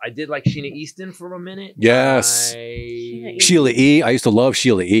 I did like Sheena Easton for a minute. Yes. Sheila E. I used to love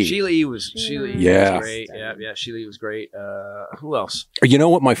Sheila E. Sheila E. was great. Yeah, Sheila E. was great. Who else? You know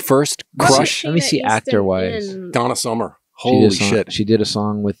what my first crush? Let me see actor-wise. Donna Summer. Holy shit. She did a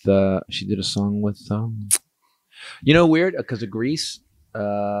song with you know, weird, because of Grease.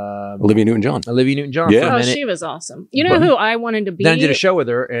 Olivia Newton-John. Yeah. Oh, she was awesome. You know who I wanted to be? Then I did a show with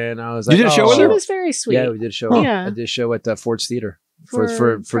her, and I was like, you did a show with her? She was very sweet. Yeah, we did a show. Yeah. I did a show at Ford's Theater for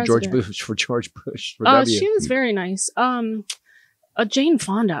George Bush, for W. She was very nice. Jane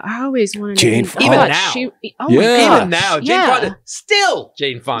Fonda. I always wanted Jane to Fonda. Even now. Even now. Jane Fonda. Still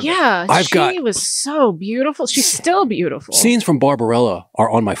Jane Fonda. Yeah. She was so beautiful. She's still beautiful. Scenes from Barbarella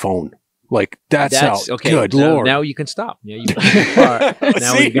are on my phone. Like, that's how, okay. Good Lord. Now you can stop. Yeah, you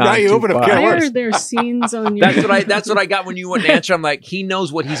now you open up Why are there scenes on your... That's what I got when you wouldn't answer. I'm like, he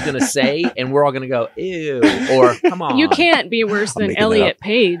knows what he's going to say, and we're all going to go, ew, or come on. You can't be worse than Elliot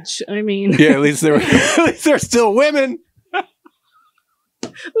Page. I mean... Yeah, at least they're still women. Look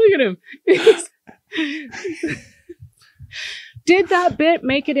at him. Did that bit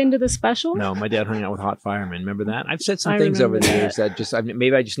make it into the special? No, my dad hung out with hot firemen. Remember that? I've said some things over the years that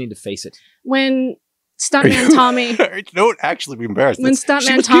maybe I just need to face it. When Stuntman Tommy... Don't actually be embarrassed. When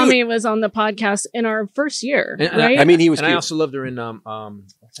Stuntman Tommy was on the podcast in our first year, right? I mean, he was And cute. I also loved her in...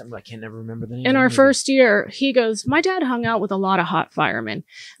 something I can't never remember the name. In our first year, he goes, my dad hung out with a lot of hot firemen.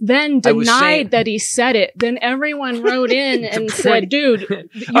 Then denied that he said it. Then everyone wrote in and said, dude,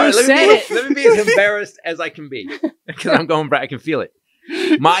 you said it. Let me be as embarrassed as I can be. Because I'm going back. I can feel it.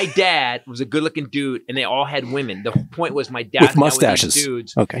 My dad was a good-looking dude, and they all had women. The point was my dad with mustaches. With these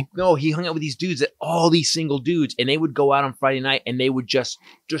dudes. Okay. No, he hung out with these dudes, all these single dudes, and they would go out on Friday night, and they would just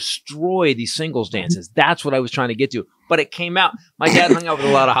destroy these singles dances. That's what I was trying to get to. But it came out. My dad hung out with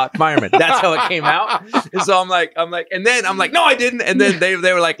a lot of hot firemen. That's how it came out. And so I'm like, and then I'm like, no, I didn't. And then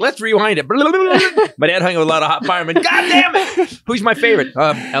they were like, let's rewind it. My dad hung out with a lot of hot firemen. God damn it! Who's my favorite?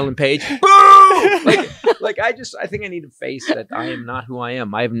 Ellen Page. Boo! I think I need to face that I am not who I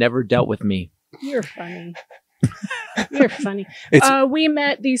am. I have never dealt with me. You're funny. You're funny. We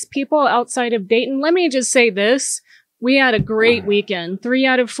met these people outside of Dayton. Let me just say this. We had a great weekend. 3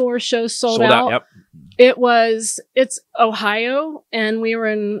 out of 4 shows sold out. Yep. It's Ohio, and we were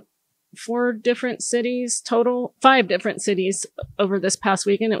in 4 different cities total, 5 different cities over this past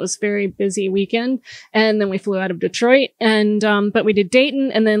weekend. It was a very busy weekend. And then we flew out of Detroit, and but we did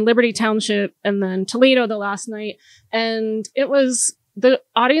Dayton, and then Liberty Township, and then Toledo the last night. And the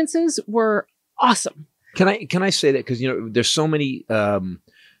audiences were awesome. Can I say that? Because, there's so many,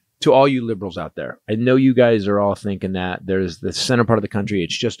 to all you liberals out there, I know you guys are all thinking that there's the center part of the country.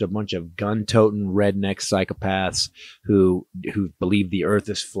 It's just a bunch of gun-toting redneck psychopaths who believe the earth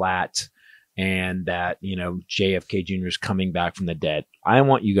is flat and that, JFK Jr. is coming back from the dead. I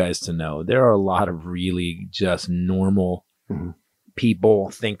want you guys to know there are a lot of really just normal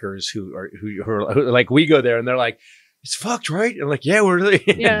people, thinkers who are like, we go there and they're like, it's fucked, right? And I'm like, yeah, we're really...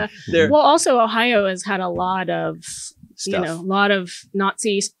 Yeah. Well, also Ohio has had a lot of, stuff. A lot of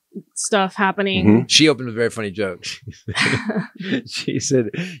Nazi stuff happening. Mm-hmm. She opened with a very funny joke. She said,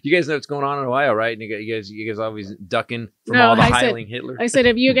 you guys know what's going on in Ohio, right? And you guys always ducking from all the Heiling Hitler. I said,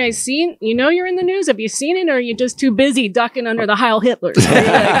 have you guys seen, you're in the news, have you seen it, or are you just too busy ducking under the Heil Hitlers?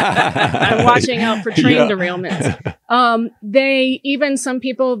 I'm watching out for train derailments. Some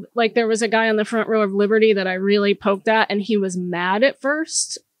people, like there was a guy on the front row of Liberty that I really poked at, and he was mad at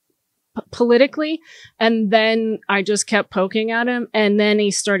first politically, and then I just kept poking at him, and then he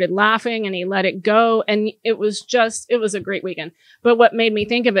started laughing and he let it go, and it was a great weekend. But what made me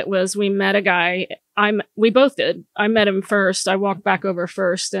think of it was we met a guy, we both did. I met him first. I walked back over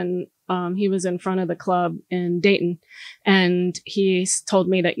first, and he was in front of the club in Dayton, and he told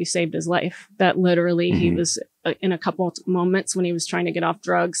me that you saved his life, that literally he was in a couple of moments when he was trying to get off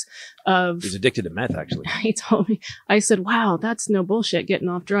drugs. He's addicted to meth, actually. He told me, I said, wow, that's no bullshit getting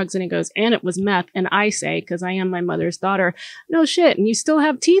off drugs. And he goes, and it was meth. And I say, because I am my mother's daughter, no shit. And you still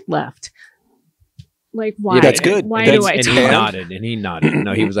have teeth left. Like, why? Yeah, that's good. Why That's, do I And tell he nodded.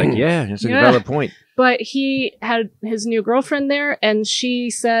 No, he was like, yeah, that's a Yeah. valid point. But he had his new girlfriend there, and she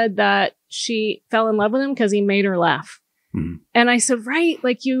said that she fell in love with him because he made her laugh. Mhm. And I said, right,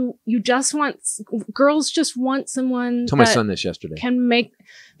 like you just want, girls just want someone I told my that son this yesterday. can make,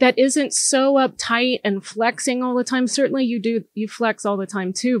 that isn't so uptight and flexing all the time. Certainly you flex all the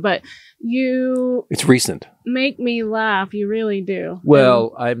time too, but you It's recent. make me laugh. You really do.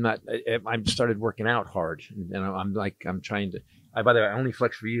 Well, I'm not. I've started working out hard, and I'm trying to. By the way, I only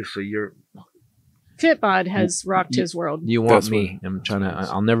flex for you, so you're. Fitbod has rocked his world. You want That's me? I'm trying to.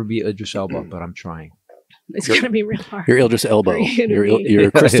 I'll never be Idris Elba, but I'm trying. It's going to be real hard. You're Idris Elbow. For you to be- You're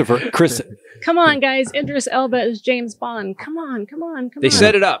Chris. Come on, guys. Idris Elba is James Bond. Come on. They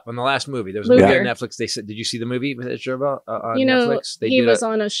set it up in the last movie. There was a Luther. movie on Netflix. They said, "Did you see the movie with Idris Elba on You know, Netflix?" he was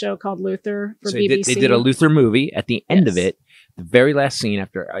on a show called Luther for So BBC. they did a Luther movie. At the end of Yes. it, the very last scene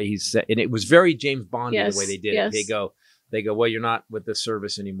after he's said, and it was very James Bond Yes, the way they did yes. it. They go, well, you're not with the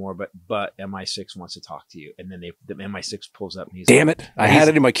service anymore, but MI6 wants to talk to you. And then the MI6 pulls up and he's Damn like, it! I had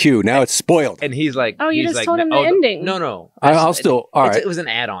it in my queue. Now it's spoiled. and he's like, Oh, you he's just like, told him the "Oh, ending." No. I'll still. All right. It was an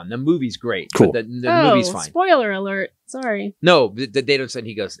add-on. The movie's great. Cool. But the movie's fine. Spoiler alert. Sorry. No, they don't say.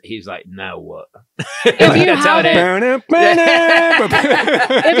 He's like, now what? If you That's how it haven't- ends.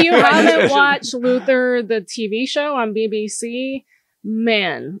 If you haven't watched Luther, the TV show on BBC,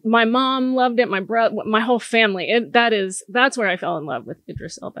 man, my mom loved it. My brother, my whole family. That's where I fell in love with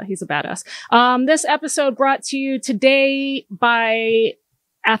Idris Elba. He's a badass. This episode brought to you today by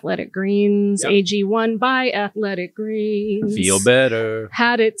Athletic Greens, Yep. AG1 by Athletic Greens. Feel better.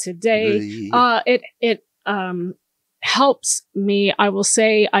 Had it today. It helps me. I will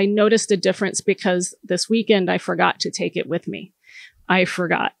say I noticed a difference because this weekend I forgot to take it with me. I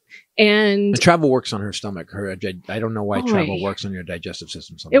forgot. And The travel works on her stomach. I don't know why Boy. travel works on your digestive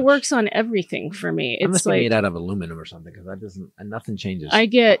system so much. it works on everything for me. It It's must be like made out of aluminum or something because nothing changes. I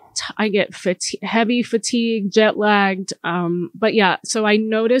get heavy fatigue, jet lagged. But yeah, so I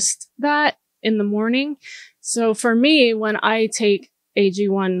noticed that in the morning. So for me, when I take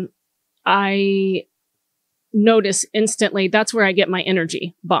AG1, I notice instantly that's where I get my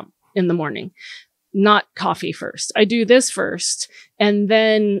energy bump in the morning. Not coffee first. I do this first and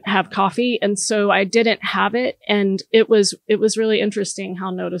then have coffee. And so I didn't have it. And it was really interesting how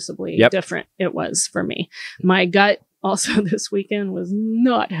noticeably different it was for me. My gut also this weekend was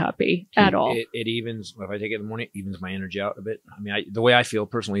not happy at all. It evens, if I take it in the morning, it evens my energy out a bit. I mean, the way I feel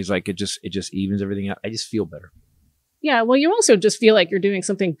personally is like it just evens everything out. I just feel better. Yeah. Well, you also just feel like you're doing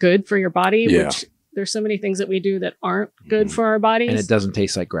something good for your body, Yeah. which there's so many things that we do that aren't good for our bodies. And it doesn't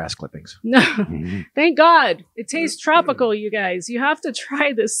taste like grass clippings. No, Mhm. thank God. It tastes tropical, you guys. You have to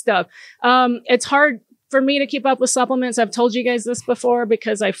try this stuff. It's hard for me to keep up with supplements. I've told you guys this before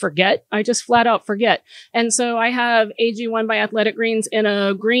because I forget. I just flat out forget. And so I have AG1 by Athletic Greens in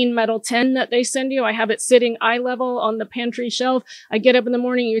a green metal tin that they send you. I have it sitting eye level on the pantry shelf. I get up in the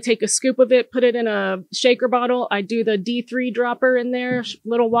morning, you take a scoop of it, put it in a shaker bottle. I do the D3 dropper in there,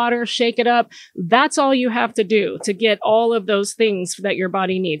 little water, shake it up. That's all you have to do to get all of those things that your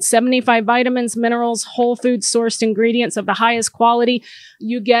body needs. 75 vitamins, minerals, whole food sourced ingredients of the highest quality.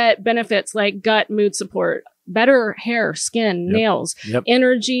 You get benefits like gut, mood support, better hair, skin, nails,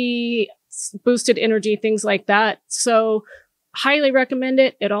 energy, boosted energy, things like that. So highly recommend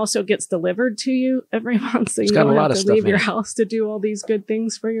it. It also gets delivered to you every month. So you got a don't lot have of to stuff leave in your it. house to do all these good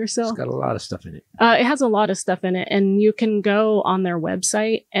things for yourself. It's got a lot of stuff in it. It has a lot of stuff in it, and you can go on their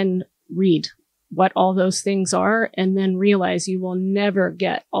website and read what all those things are and then realize you will never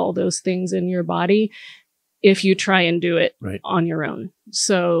get all those things in your body if you try and do it Right. on your own.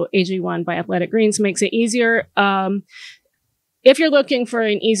 So AG1 by Athletic Greens makes it easier. If you're looking for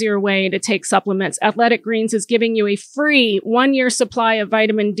an easier way to take supplements, Athletic Greens is giving you a free 1-year supply of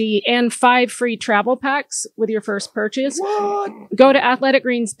vitamin D and 5 free travel packs with your first purchase. What? Go to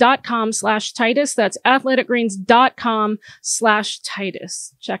athleticgreens.com/Titus. That's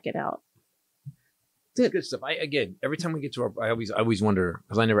athleticgreens.com/Titus. Check it out. It's good stuff. Every time we get to I always wonder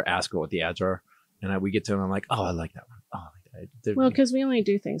because I never ask what the ads are, and we get to them. I'm like, oh, I like that one. Oh, I like that. Well, because we only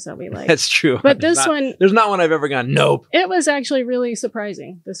do things that we like. That's true. But There's this one, there's not one I've ever gone. Nope. it was actually really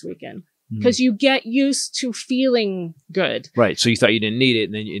surprising this weekend because you get used to feeling good. Right. So you thought you didn't need it,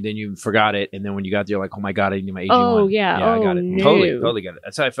 and then you forgot it, and then when you got there, you're like, oh my god, I need my AG1. Oh, yeah. I got Oh, it. no. Totally got it.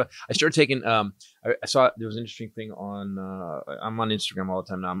 That's how I felt. I started taking I saw there was an interesting thing on. I'm on Instagram all the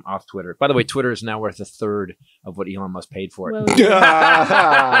time now. I'm off Twitter. By the way, Twitter is now worth a third of what Elon Musk paid for it. Well,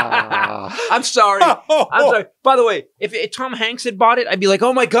 I'm sorry. I'm sorry. By the way, if Tom Hanks had bought it, I'd be like,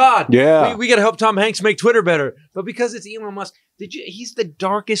 oh my God. Yeah. We got to help Tom Hanks make Twitter better. But because it's Elon Musk, he's the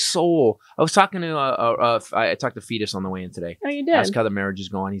darkest soul. I was talking to, I talked to Fetus on the way in today. Oh, you did? Asked how the marriage is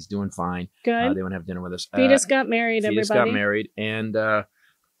going. He's doing fine. Good. They want to have dinner with us. Fetus got married, Fetus everybody. got married. And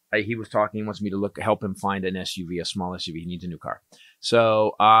he was talking, he wants me to help him find an SUV, a small SUV. He needs a new car.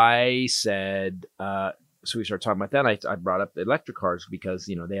 So I said, so we started talking about that. I brought up the electric cars because,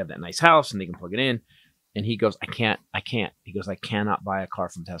 they have that nice house and they can plug it in. And he goes, I can't. He goes, I cannot buy a car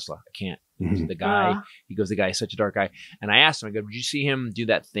from Tesla. I can't. The guy is such a dark guy. And I asked him, I go, did you see him do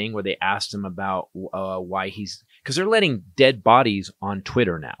that thing where they asked him about why because they're letting dead bodies on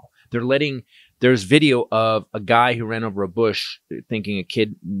Twitter now. There's video of a guy who ran over a bush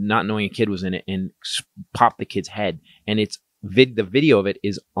not knowing a kid was in it and popped the kid's head. And the video of it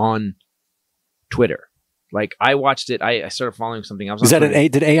is on Twitter. Like I watched it. I started following something else. Is that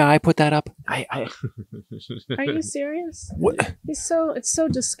did AI put that up? Are you serious? What? It's so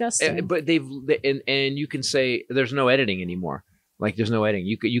disgusting. But and you can say there's no editing anymore. Like there's no editing.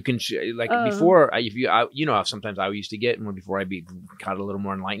 You can before how sometimes I used to get before I got a little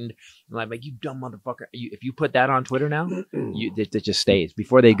more enlightened. And I'm like, you dumb motherfucker. If you put that on Twitter now, it just stays.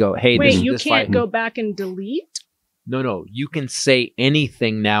 Before they go, hey, wait, you can't go back and delete? No. You can say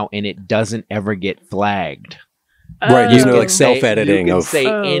anything now, and it doesn't ever get flagged. Right. Like self-editing. You can say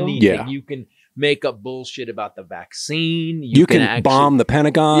anything. Yeah. You can make up bullshit about the vaccine. You can actually bomb the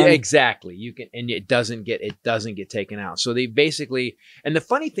Pentagon. Yeah, exactly. You can, and it doesn't get taken out. So they basically, and the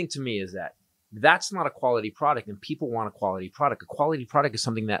funny thing to me is that that's not a quality product, and people want a quality product. A quality product is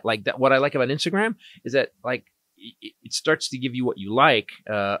something that what I like about Instagram is that it starts to give you what you like,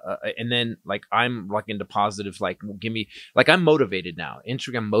 and then I'm into positive. Give me I'm motivated now.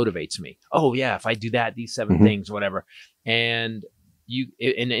 Instagram motivates me. Oh yeah, if I do that, these 7 things, whatever. And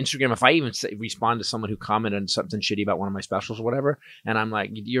in Instagram, if I even respond to someone who commented on something shitty about one of my specials or whatever, and I'm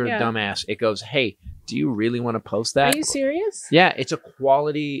like, you're a dumbass. It goes, hey, do you really want to post that? Are you serious? Yeah, it's a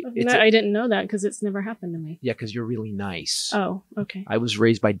quality. I didn't know that because it's never happened to me. Yeah, because you're really nice. Oh, okay. I was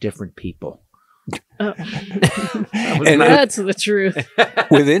raised by different people. Oh. And that's the truth.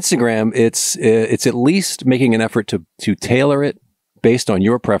 With Instagram, it's at least making an effort to tailor it based on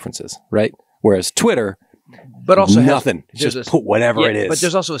your preferences, right? Whereas Twitter, but also nothing. Just put whatever it is. But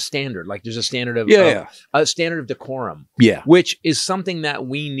there's also a standard. There's a standard of a standard of decorum. Yeah, which is something that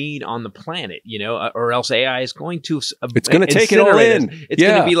we need on the planet. Or else AI is going to. It's going to take it all in. It's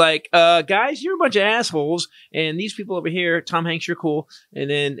going to be like, guys, you're a bunch of assholes, and these people over here, Tom Hanks, you're cool, and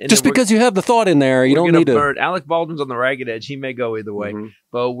then just because you have the thought in there, you don't need to burn. Alec Baldwin's on the ragged edge. He may go either way,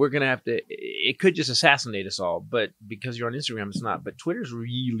 but we're going to have to. It could just assassinate us all, but because you're on Instagram, it's not. But Twitter's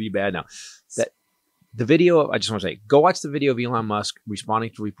really bad now. The video, I just want to say, go watch the video of Elon Musk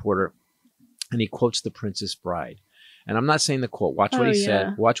responding to a reporter, and he quotes The Princess Bride. And I'm not saying the quote. Watch what he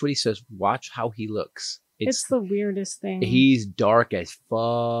said. Watch what he says. Watch how he looks. It's the weirdest thing. He's dark as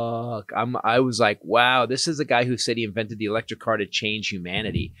fuck. I was like, wow, this is a guy who said he invented the electric car to change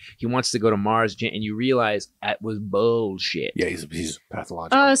humanity. He wants to go to Mars, and you realize that was bullshit. Yeah, he's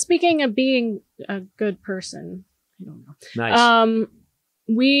pathological. Speaking of being a good person, I don't know. Nice.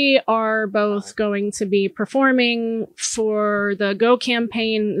 We are both going to be performing for the Go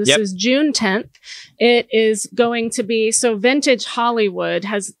campaign. This is June 10th. It is going to be, so Vintage Hollywood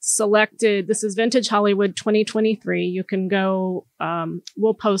has selected, this is Vintage Hollywood 2023. You can go,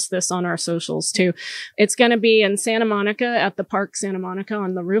 we'll post this on our socials too. It's going to be in Santa Monica at the Park Santa Monica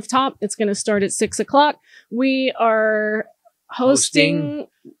on the rooftop. It's going to start at 6:00. We are hosting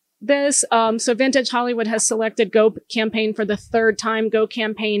this. So Vintage Hollywood has selected Go campaign for the 3rd time. Go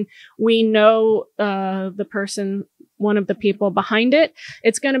campaign. We know the person, one of the people behind it.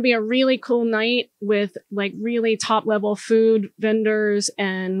 It's going to be a really cool night with really top level food vendors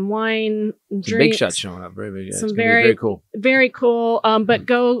and wine, drinks. Big shots showing up. Very big. Some very cool. Very cool. But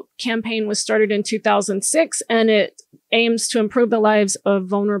Go campaign was started in 2006, and it aims to improve the lives of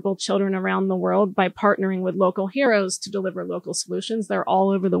vulnerable children around the world by partnering with local heroes to deliver local solutions. They're all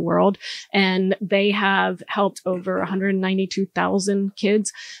over the world, and they have helped over 192,000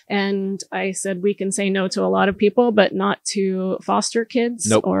 kids. And I said, we can say no to a lot of people, but not to foster kids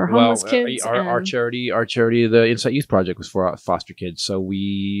or homeless kids. Our charity, the Insight Youth Project, was for foster kids. So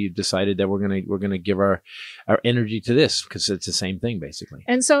we decided that we're gonna give our energy to this because it's the same thing basically.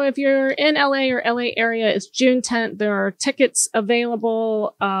 And so if you're in LA or LA area, it's June 10th. There are tickets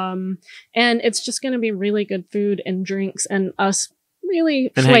available, and it's just going to be really good food and drinks and us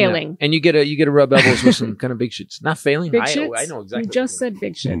really And hang out. flailing. And you get to rub elbows with some kind of big shits. Not failing. Big I shits? know exactly. He just said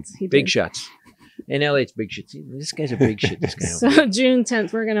big shits. He big did. shots. In LA, it's big shits. This guy's a big shit. This guy. So June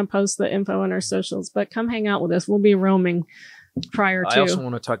 10th, we're going to post the info on our socials, but come hang out with us. We'll be roaming prior to. I also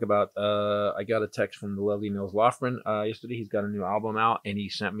want to talk about, I got a text from the lovely Nils Lofgren yesterday. He's got a new album out, and he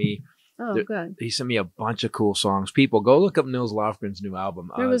sent me good. He sent me a bunch of cool songs. People, go look up Nils Lofgren's new album.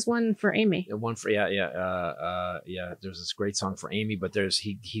 There was one for Amy. One for yeah. There's this great song for Amy, but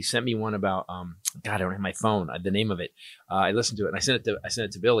he sent me one about God, I don't have my phone. The name of it. I listened to it and I sent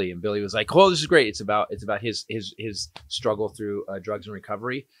it to Billy, and Billy was like, "Oh, this is great. It's about his struggle through drugs and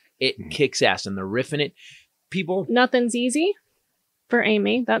recovery. It kicks ass, and the riff in it. People, Nothing's Easy for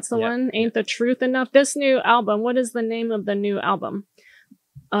Amy. That's the one. Ain't the Truth Enough. This new album. What is the name of the new album?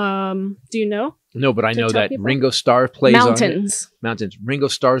 Do you know? No, but I know that people? Ringo Starr plays Mountains. on it. Mountains. Ringo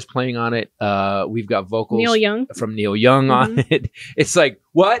Starr's playing on it. We've got vocals Neil Young. from Neil Young on it. It's like,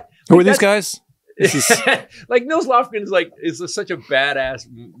 what? Who are these guys? Like Nils Lofgren is such a badass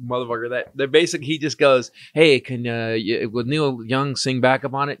motherfucker that basically he just goes, "Hey, can will Neil Young sing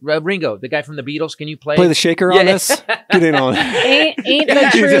backup on it? Ringo, the guy from the Beatles, can you play the shaker on this? Get in on it. Ain't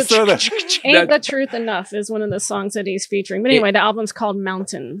the truth enough is one of the songs that he's featuring. But anyway, the album's called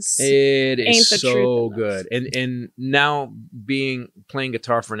Mountains. It is Ain't the so truth good. And now playing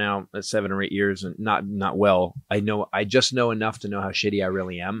guitar for now 7 or 8 years and not well, I just know enough to know how shitty I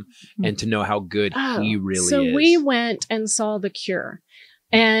really am and to know how good he really is. So we went and saw The Cure.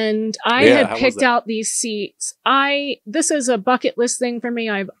 And I had picked out these seats. This is a bucket list thing for me.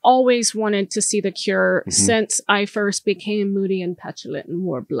 I've always wanted to see The Cure since I first became moody and petulant and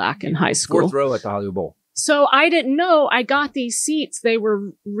wore black in high school. 4th row at the Hollywood Bowl. So I didn't know I got these seats. They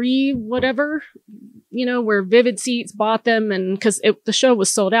were whatever, where Vivid Seats bought them, and because the show was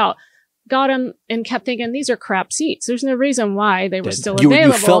sold out. Got them and kept thinking, these are crap seats. There's no reason why they were still available.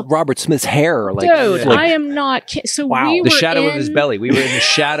 You felt Robert Smith's hair. Dude, I am not. So we were the shadow of his belly. We were in the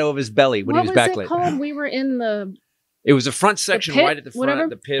shadow of his belly when he was backlit. What was it called? We were in the... It was a front section right at the front,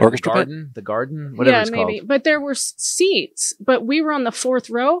 the pit, the garden, whatever it's called. But there were seats, but we were on the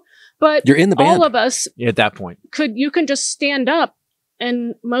 4th row. But you're in the band. All of us at that point you can just stand up,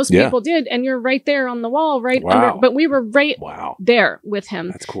 and most people did, and you're right there on the wall, under. But we were right there with him.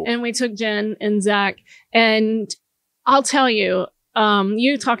 That's cool. And we took Jen and Zach, and I'll tell you,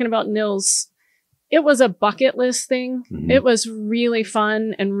 you talking about Nils. It was a bucket list thing. It was really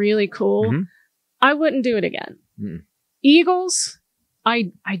fun and really cool. I wouldn't do it again. Eagles,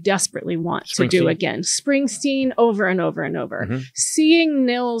 I desperately want to do again. Springsteen over and over and over. Seeing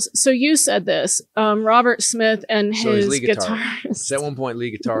Nils. So you said this, Robert Smith and his guitarist. At one point,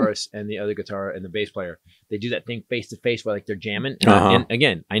 lead guitarist and the other guitar and the bass player, they do that thing face to face where like they're jamming. And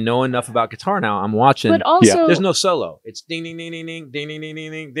again, I know enough about guitar now. I'm watching. But also, there's no solo. It's ding ding ding ding ding ding ding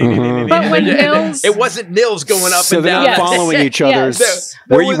ding ding ding ding ding. But when Nils, it wasn't Nils going up so and down. They're not following each other's.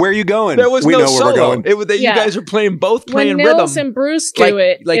 Where are you going? There was we no know solo. Where we're going. You guys are playing when rhythm. Nils and Bruce do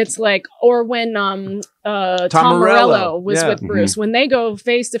it's like, or when Tom Morello was with Bruce, when they go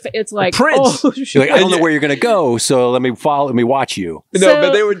face to face, it's like Prince. Oh, you're like, I don't know where you're gonna go, so let me watch you. No,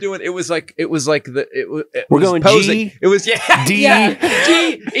 but they were doing. It was like we're going posing. G. It was D.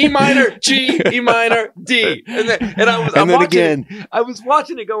 G, E minor, G, E minor, D, and I was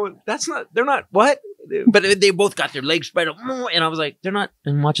watching it going, they're not what. But they both got their legs spread up, and I was like, they're not.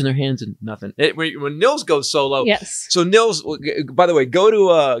 And watching their hands and nothing. When Nils goes solo, So Nils, by the way, go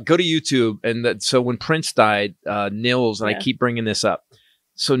to YouTube, and so when Prince died, Nils, and I keep bringing this up.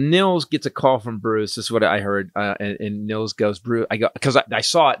 So Nils gets a call from Bruce. This is what I heard, and Nils goes, Bruce. I go because I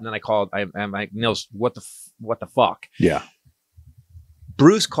saw it, and then I called. I'm like, Nils, what the fuck? Yeah.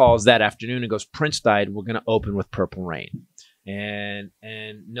 Bruce calls that afternoon and goes, Prince died. We're gonna open with Purple Rain. And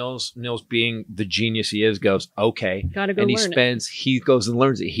Nils being the genius he is goes, okay. Gotta go and he goes and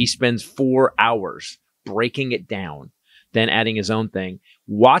learns it. He spends 4 hours breaking it down, then adding his own thing.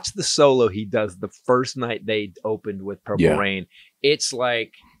 Watch the solo he does the first night they opened with Purple Rain. It's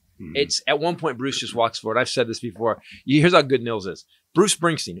like, it's at one point Bruce just walks forward. I've said this before. Here's how good Nils is. Bruce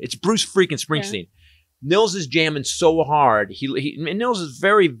Springsteen. It's Bruce freaking Springsteen. Yeah. Nils is jamming so hard. And Nils is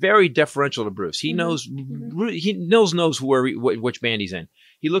very, very deferential to Bruce. He knows. Nils knows which band he's in.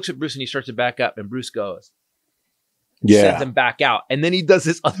 He looks at Bruce and he starts to back up, and Bruce goes, sends him back out, and then he does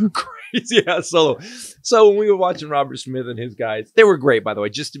this other crazy ass solo. So when we were watching Robert Smith and his guys, they were great. By the way,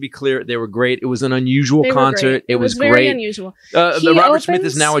 just to be clear, they were great. It was an unusual concert. It was very great. Unusual. Robert Smith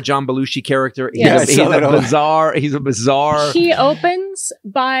is now a John Belushi character. He's a bizarre. He opens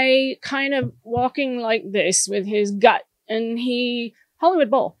by kind of walking like this with his gut, and Hollywood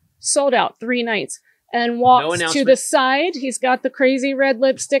Bowl sold out 3 nights. and walks to announcement. the side. He's got the crazy red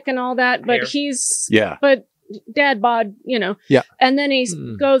lipstick and all that, but Hair. but dad bod, you know. Yeah. And then he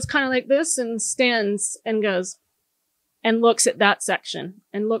goes kind of like this and stands and goes and looks at that section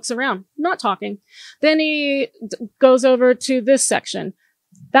and looks around, not talking. Then he goes over to this section.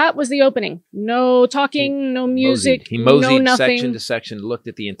 That was the opening. No talking, no music, He moseyed no nothing. section to section, looked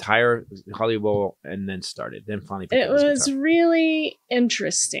at the entire Hollywood Bowl, and then started. Then finally picked It up his was guitar. really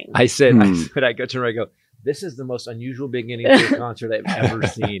interesting. I said, I go to her, I go, this is the most unusual beginning to a concert I've ever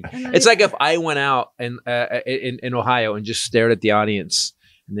seen. It's like if I went out and in Ohio and just stared at the audience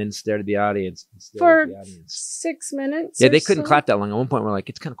and then stared at the audience. And stared For at the audience. 6 minutes. Yeah, or they couldn't so. clap that long. At one point, we're like,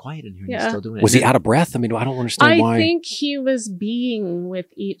 it's kind of quiet in here. And Yeah. he's still doing it. Was he out of breath? I mean, I don't understand why. I think he was being with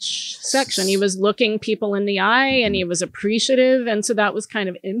each section. He was looking people in the eye and he was appreciative. And so that was kind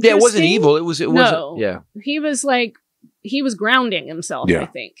of interesting. Yeah, it wasn't evil. It wasn't. Yeah. He was like, he was grounding himself, Yeah. I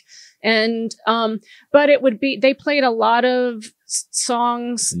think. And, but it would be, they played a lot of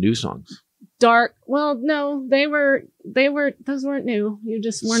songs, New songs. dark. Well, no, those weren't new. You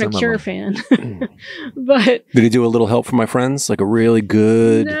just weren't Some a of Cure them. fan. But Did he do a little help from my friends? Like a really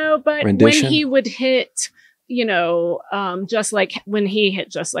good no, but rendition? when he would hit, you know, just like when he hit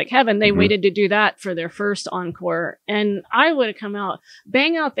Just Like Heaven, they waited to do that for their first encore. And I would have come out,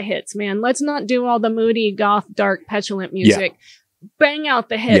 bang out the hits, man. Let's not do all the moody, goth, dark, petulant music. Bang out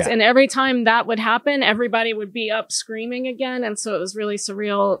the hits. Yeah. And every time that would happen, everybody would be up screaming again. And so it was really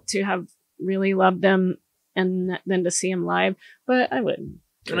surreal to have really loved them and then to see him live. But I wouldn't.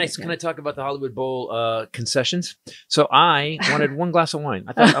 Can I talk about the Hollywood Bowl concessions? So I wanted one glass of wine.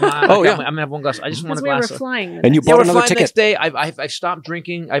 I thought I'm gonna have one glass. I just want a Because we were glass. flying. And you Yeah, bought we're another flying ticket. next day. I've stopped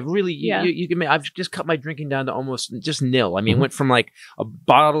drinking. I've really Yeah. you can. I've just cut my drinking down to almost just nil. I mean, it went from like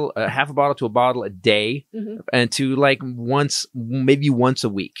half a bottle to a bottle a day, and to like maybe once a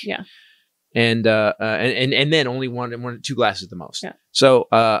week. Yeah. And then only one 2 glasses at the most. Yeah. So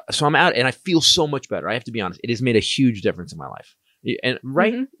I'm out and I feel so much better. I have to be honest. It has made a huge difference in my life. And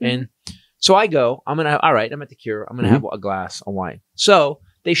and so I go. I'm at the Cure. I'm gonna have a glass of wine. So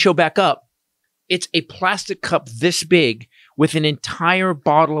they show back up. It's a plastic cup this big with an entire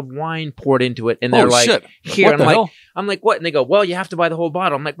bottle of wine poured into it, and they're like, shit. "Here." What the hell? I'm like, "What?" And they go, "Well, you have to buy the whole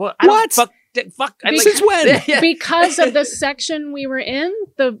bottle." I'm like, "Well, I What? don't fuck." Since when? Yeah. Because of the section we were in,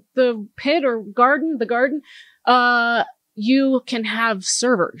 the pit or garden, you can have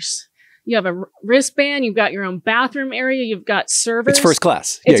servers. You have a wristband. You've got your own bathroom area. You've got servers. It's first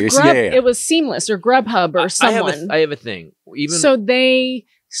class. It's It was Seamless or Grubhub or someone. I have a thing. So they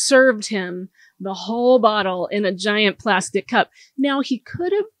served him the whole bottle in a giant plastic cup. Now he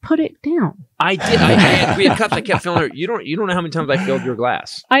could have put it down. I did. We had cups. I kept filling her. You don't know how many times I filled your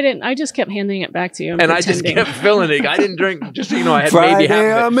glass. I didn't. I just kept handing it back to you. And I just kept filling it. I didn't drink. Just so you know, I had Friday, maybe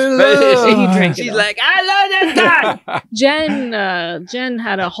half I'm of in it. love. He drank it She's all. like, I love that guy. Jen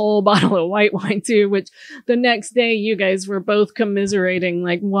had a whole bottle of white wine too, which the next day you guys were both commiserating,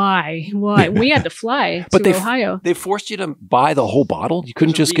 like, why? We had to fly But to Ohio They forced you to buy the whole bottle? You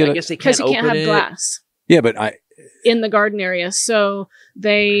couldn't just get I it? guess they can't because you can't open have it. glass Yeah, but in the garden area. So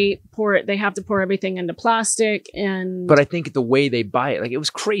they have to pour everything into plastic. And But I think the way they buy it, like, it was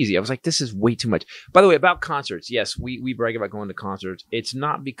crazy. I was like, this is way too much. By the way, about concerts, yes, we brag about going to concerts. It's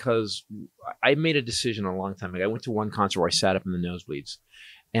not because I made a decision a long time ago. I went to one concert where I sat up in the nosebleeds.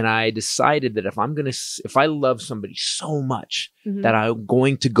 And I decided that if I love somebody so much that I'm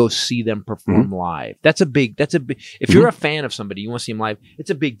going to go see them perform live. That's a big, if you're a fan of somebody, you want to see them live, it's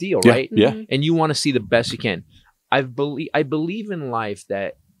a big deal, right? Yeah. And you want to see the best you can. I believe in life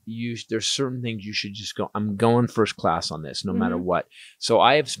that there's certain things you should just go, I'm going first class on this, no matter what. So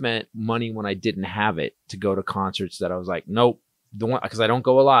I have spent money when I didn't have it to go to concerts that I was like, nope, because I don't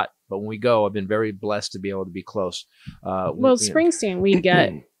go a lot. But when we go, I've been very blessed to be able to be close. Springsteen, we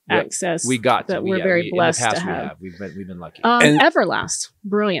get access. We got that. We're very blessed to have. We've been lucky. Everlast,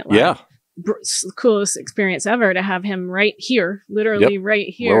 brilliant. Live. Yeah. Coolest experience ever to have him right here, literally right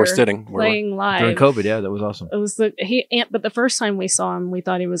here, where we're sitting, playing live during COVID. Yeah, that was awesome. It was but the first time we saw him, we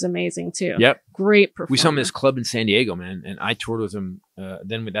thought he was amazing too. Yep, great performance. We saw him in this club in San Diego, man, and I toured with him.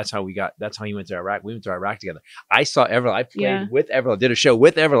 That's how he went to Iraq. We went to Iraq together. I saw Everlast. I played with Everlast. Did a show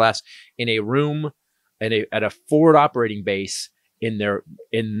with Everlast in a room at a forward operating base in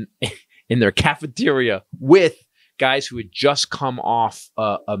their cafeteria with guys who had just come off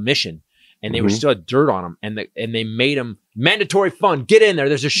a mission. And they were still had dirt on them, and they made them mandatory fun. Get in there.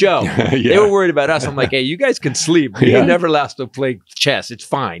 There's a show. They were worried about us. I'm like, hey, you guys can sleep. You never last to play chess. It's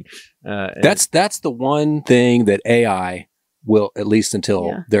fine. That's the one thing that AI will, at least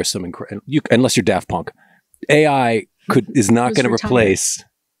until there's some unless you're Daft Punk, AI is not going to replace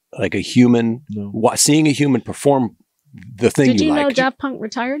like a human, seeing a human perform the thing Did you you know liked. Daft Punk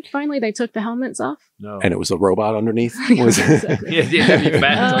retired? Finally, they took the helmets off. No. And it was a robot underneath. Yeah, Was it? exactly. Yeah, that'd be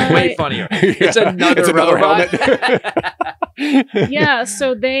fast. Way funnier. It's another helmet. Yeah,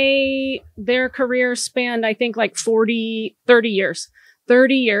 so their career spanned, I think, like 30 years.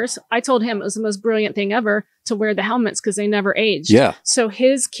 30 years. I told him it was the most brilliant thing ever to wear the helmets because they never aged. Yeah. So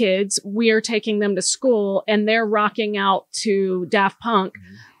his kids, we are taking them to school and they're rocking out to Daft Punk.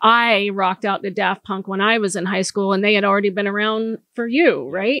 I rocked out to Daft Punk when I was in high school and they had already been around for you,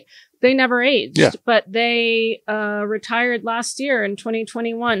 right? They never aged, but they retired last year in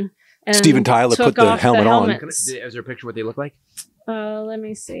 2021. And Steven Tyler put the helmet on. Is there a picture of what they look like? Let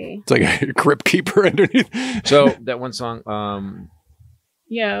me see. It's like a crypt keeper underneath. So that one song,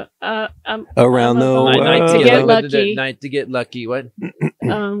 yeah. Around the world. Night to get lucky. Night to get lucky. What?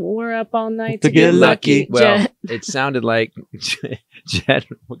 We're up all night to get lucky. Well, it sounded like Jed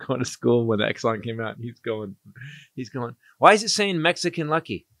going to school when that song came out. He's going, why is it saying Mexican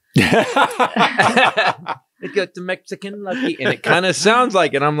lucky? It got the Mexican lucky. And it kind of sounds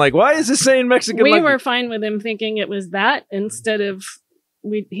like it. I'm like, why is it saying Mexican lucky? We were fine with him thinking it was that instead of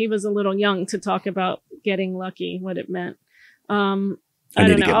he was a little young to talk about getting lucky, what it meant. I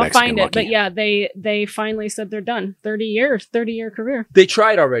don't know. I'll find it. But yeah, they finally said they're done. 30-year career. They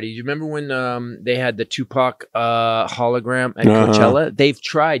tried already. You remember when they had the Tupac hologram at Coachella? They've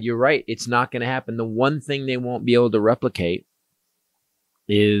tried. You're right. It's not going to happen. The one thing they won't be able to replicate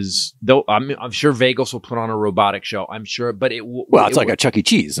is, though I'm sure Vegas will put on a robotic show. I'm sure, but it's like a Chuck E.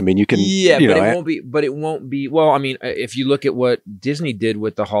 Cheese. I mean, you can. Yeah, but it won't be. But it won't be. Well, I mean, if you look at what Disney did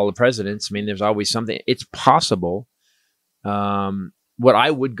with the Hall of Presidents, I mean, there's always something. It's possible. What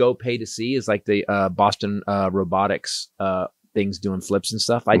I would go pay to see is like the Boston robotics things doing flips and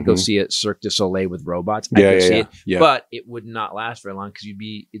stuff. I'd go see it Cirque du Soleil with robots. I'd go see it, but it would not last very long because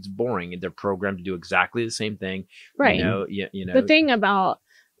it's boring and they're programmed to do exactly the same thing. Right. You know. The thing about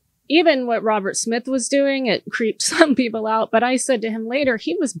even what Robert Smith was doing, it creeped some people out. But I said to him later,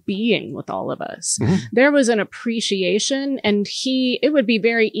 he was being with all of us. There was an appreciation, and it would be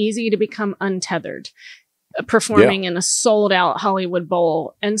very easy to become untethered. Performing in a sold out Hollywood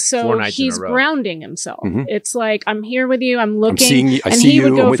Bowl. And so he's grounding himself. It's like, I'm here with you. I'm looking. And he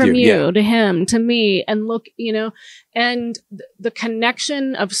would go from you to him to me and look, and the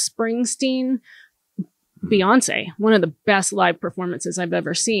connection of Springsteen, Beyonce, one of the best live performances I've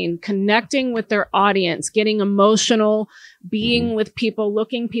ever seen, connecting with their audience, getting emotional, being with people,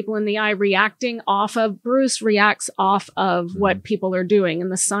 looking people in the eye, reacting off of, Bruce reacts off of what people are doing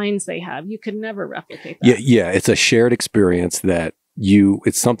and the signs they have. You could never replicate that. Yeah. It's a shared experience that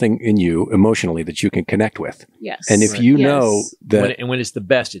it's something in you emotionally that you can connect with. Yes. And if you know that. When it's the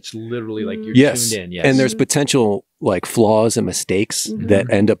best, it's literally like you're tuned in. Yes. And there's potential like flaws and mistakes that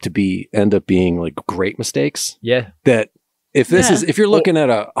end up being like great mistakes. Yeah. That if you're looking at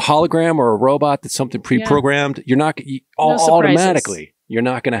a hologram or a robot that's something pre-programmed, you're not automatically you're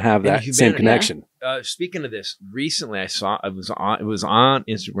not going to have that same connection. Speaking of this, recently I saw it was on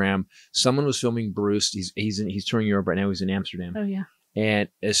Instagram. Someone was filming Bruce. He's touring Europe right now. He's in Amsterdam. Oh yeah. And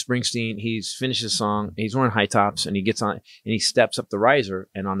as Springsteen, he's finished his song. He's wearing high tops, and he gets on and he steps up the riser.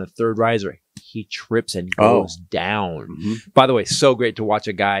 And on the third riser, he trips and goes down. By the way, so great to watch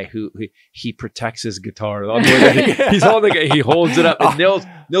a guy who he protects his guitar. He's holding it. He holds it up, and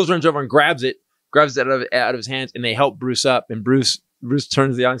Nils runs over and grabs it out of his hands, and they help Bruce up. And Bruce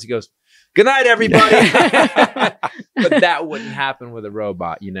turns to the audience. He goes, "Good night, everybody." But that wouldn't happen with a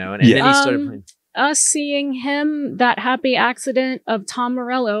robot, And then he started playing. Us seeing him, that happy accident of Tom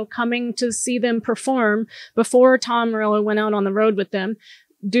Morello coming to see them perform before Tom Morello went out on the road with them,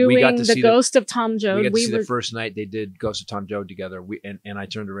 doing the Ghost of Tom Joad. We got to see the first night they did Ghost of Tom Joad together. And I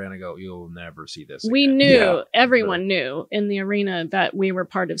turned around and I go, "You'll never see this again." We knew, everyone knew in the arena that we were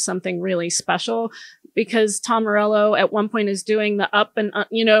part of something really special, because Tom Morello at one point is doing the up and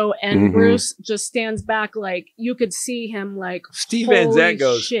and Bruce just stands back, like you could see him like, Steve Van Zandt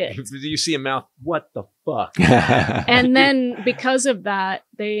goes, you see a mouth, what the fuck? And then because of that,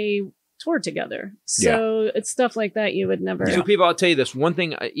 they toured together. So it's stuff like that you would never. So people, I'll tell you this one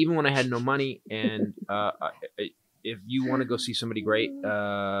thing. Even when I had no money, and if you want to go see somebody great,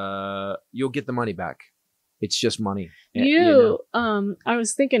 you'll get the money back. It's just money. I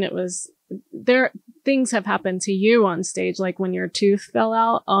was thinking things have happened to you on stage, like when your tooth fell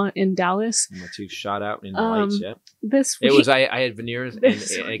out in Dallas. My tooth shot out in the lights. Yeah. This week, it was I had veneers, and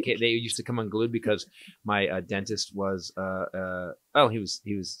they used to come unglued because my dentist was he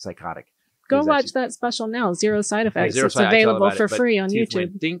was psychotic. Go watch that special now, Zero Side Effects. Zero It's Side, available for but free on Teeth YouTube.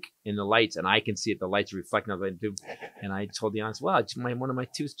 went dink in the lights, and I can see it. The lights are reflecting on the tube. And I told the audience, "Wow, one of my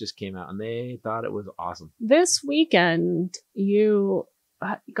tooths just came out," and they thought it was awesome. This weekend, you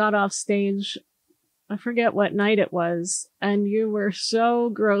got off stage. I forget what night it was, and you were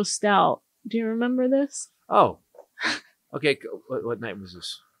so grossed out. Do you remember this? Oh, okay. What night was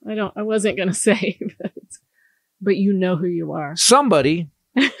this? I wasn't gonna say, but you know who you are. Somebody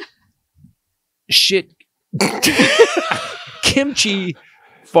shit kimchi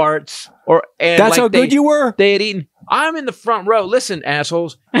farts, and that's how good you were. They had eaten. I'm in the front row. Listen,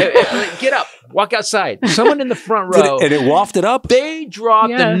 assholes, get up, walk outside. Someone in the front row, and it wafted up. They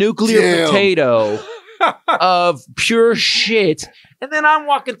dropped a nuclear potato of pure shit. And then I'm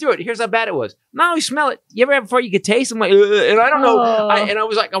walking through it. Here's how bad it was. Now you smell it. You ever have before you could taste? I'm like, and I don't know. And I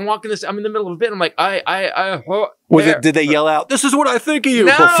was like, I'm walking this. I'm in the middle of a bit. I'm like, Did they yell out, "This is what I think of you"?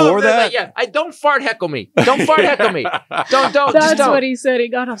 No, before that? Like, yeah. I don't fart heckle me. Don't fart heckle me. Don't. That's don't. what he said. He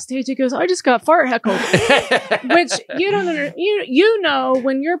got off stage. He goes, "I just got fart heckled," which you don't under, you know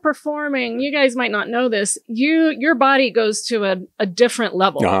when you're performing. You guys might not know this. Your body goes to a different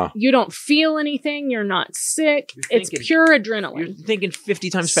level. You don't feel anything. You're not sick. It's pure adrenaline. You're thinking 50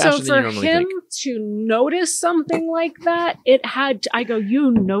 times faster than you normally think. So for him to notice something like that, it had. I go,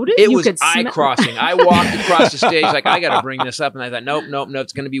 you noticed? It was eye crossing. I walked across the stage like, I got to bring this up, and I thought, nope,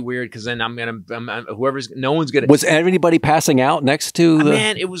 it's going to be weird because then no one's going to. Was anybody passing out next to the?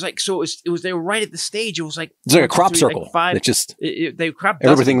 Man, it was like so. It was they were right at the stage. It was like a crop circle. Like 5. It just they crop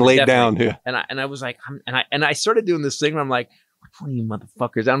everything laid down. Yeah. And I was like, and I started doing this thing where I'm like, which one of you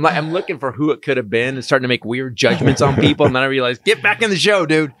motherfuckers? I'm looking for who it could have been and starting to make weird judgments on people, and then I realized, get back in the show,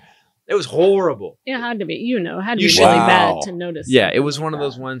 dude. It was horrible. It had to be, it had to be really bad to notice. Yeah, it was one of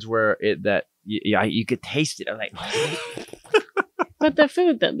those ones where you could taste it. I'm like, but the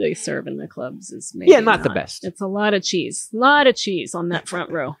food that they serve in the clubs is maybe not the best. It's a lot of cheese on that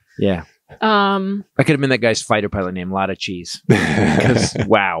front row. Yeah. I could have been that guy's fighter pilot name, Lot of Cheese. Because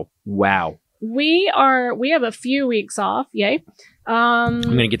wow. We have a few weeks off. Yay. I'm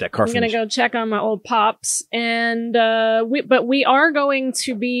gonna get that car. I'm gonna go check on my old pops, and we are going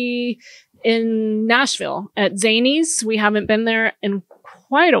to be in Nashville at Zany's. We haven't been there in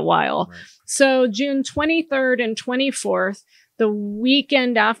quite a while. Right. So June 23rd and 24th, the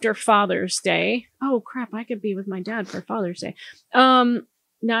weekend after Father's Day. Oh crap! I could be with my dad for Father's Day.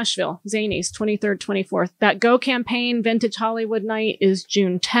 Nashville, Zany's, 23rd, 24th. That Go Campaign Vintage Hollywood Night is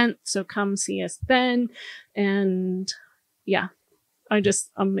June 10th, so come see us then. And yeah,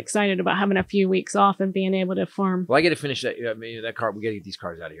 I'm excited about having a few weeks off and being able to farm. Well, I get to finish that car. We got to get these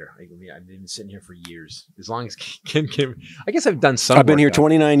cars out of here. I've been sitting here for years. As long as Kim, I guess I've done some. I've been here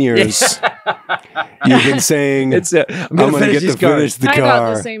 29 years. You've been saying I'm going to get to finish the car. I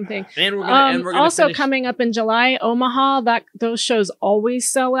got the same thing. And we're gonna also finish. Coming up in July, Omaha. Those shows always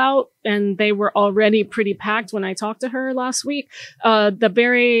sell out, and they were already pretty packed when I talked to her last week. So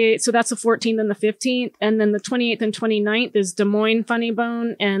that's the 14th and the 15th, and then the 28th and 29th is Des Moines Funny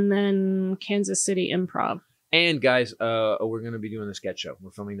Bone, and then Kansas City Improv. And guys, we're going to be doing the sketch show.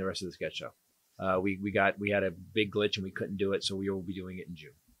 We're filming the rest of the sketch show. We had a big glitch and we couldn't do it, so we will be doing it in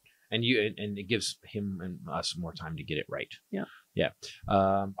June. And it gives him and us more time to get it right. Yeah.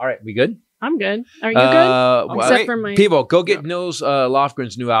 All right, we good? I'm good. Are you good? Except for my people, go get Nils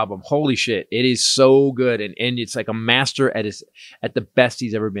Lofgren's new album. Holy shit, it is so good, and it's like a master at the best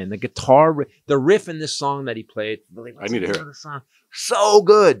he's ever been. The guitar, the riff in this song that he played. I need to hear the song. So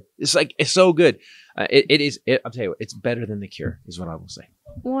good. It's so good. I'll tell you what, it's better than The Cure, is what I will say.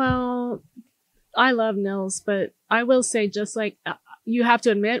 Well, I love Nils, but I will say, just like you have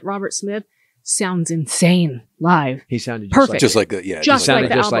to admit, Robert Smith sounds insane live. He sounded perfect, just like the yeah, just like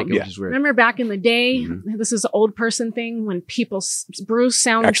the album. Like it, weird. Remember back in the day, this is an old person thing when Bruce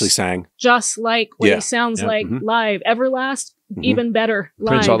sounds actually sang just like what he sounds like live. Everlast, even better live.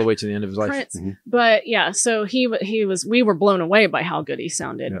 Prince all the way to the end of his life. But yeah, so we were blown away by how good he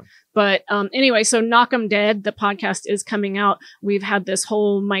sounded. But anyway, so Knock 'em Dead, the podcast is coming out. We've had this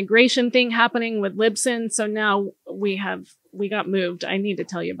whole migration thing happening with Libsyn, so now we got moved. I need to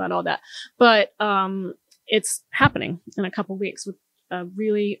tell you about all that. But it's happening in a couple weeks with a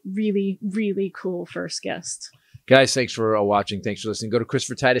really, really, really cool first guest. Guys, thanks for watching. Thanks for listening. Go to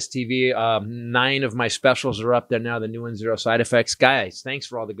Christopher Titus TV. 9 of my specials are up there now. The new one, Zero Side Effects. Guys, thanks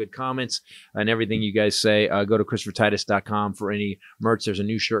for all the good comments and everything you guys say. Go to ChristopherTitus.com for any merch. There's a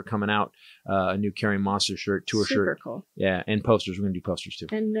new shirt coming out, a new Carrying Monster shirt, tour shirt. Super cool. Yeah, and posters. We're going to do posters too.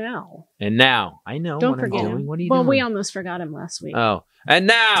 And now, I know. Don't forget him. What are you doing? Well, we almost forgot him last week. Oh, and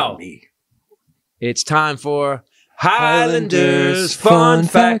now it's time for Highlanders Fun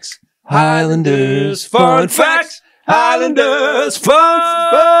Facts. Highlanders fun facts. Highlanders fun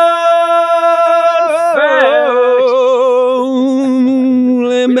facts.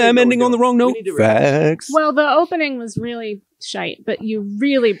 I'm ending on the wrong note. Facts. Well, the opening was really shite, but you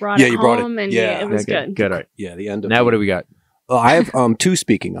really brought it home, and it was good. Good. All right. Yeah, the end of Now, what do we got? I have two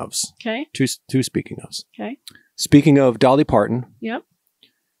speaking ofs. Okay. Two speaking ofs. Okay. Speaking of Dolly Parton. Yep.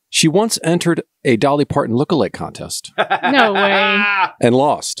 She once entered a Dolly Parton lookalike contest. No way. And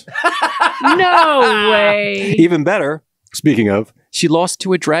lost. No way. Even better, speaking of, she lost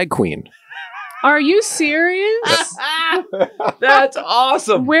to a drag queen. Are you serious? That's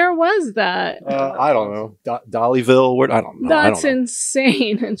awesome. Where was that? I don't know. Dollyville. I don't know. That's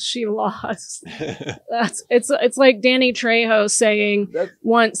insane. And she lost. It's like Danny Trejo saying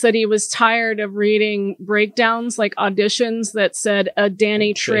once that he was tired of reading breakdowns, like auditions that said a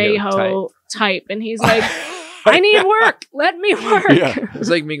Danny Trejo type. And he's like, I need work. Let me work. Yeah.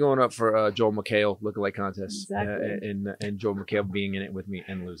 It's like me going up for Joel McHale lookalike contest, Exactly. and Joel McHale being in it with me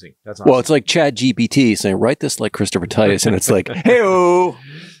and losing. That's awesome. Well, it's like Chad GPT saying, write this like Christopher Titus. And it's like, hey-oh.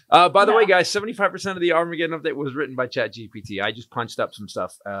 By the way, guys, 75% of the Armageddon update was written by ChatGPT. I just punched up some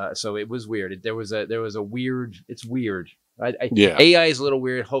stuff, so it was weird. There was a weird. It's weird. AI is a little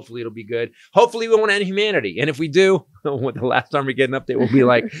weird. Hopefully, it'll be good. Hopefully, we won't end humanity. And if we do, with the last Armageddon update, we'll be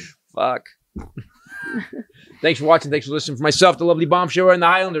like, fuck. Thanks for watching. Thanks for listening. For myself, the lovely Bomb Show, and the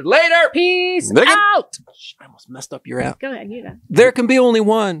Highlander. Later. Peace Nigga. out. I almost messed up your app. Go ahead, you go. There can be only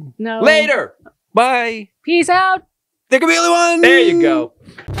one. No. Later. Bye. Peace out. There can be only one. There you go.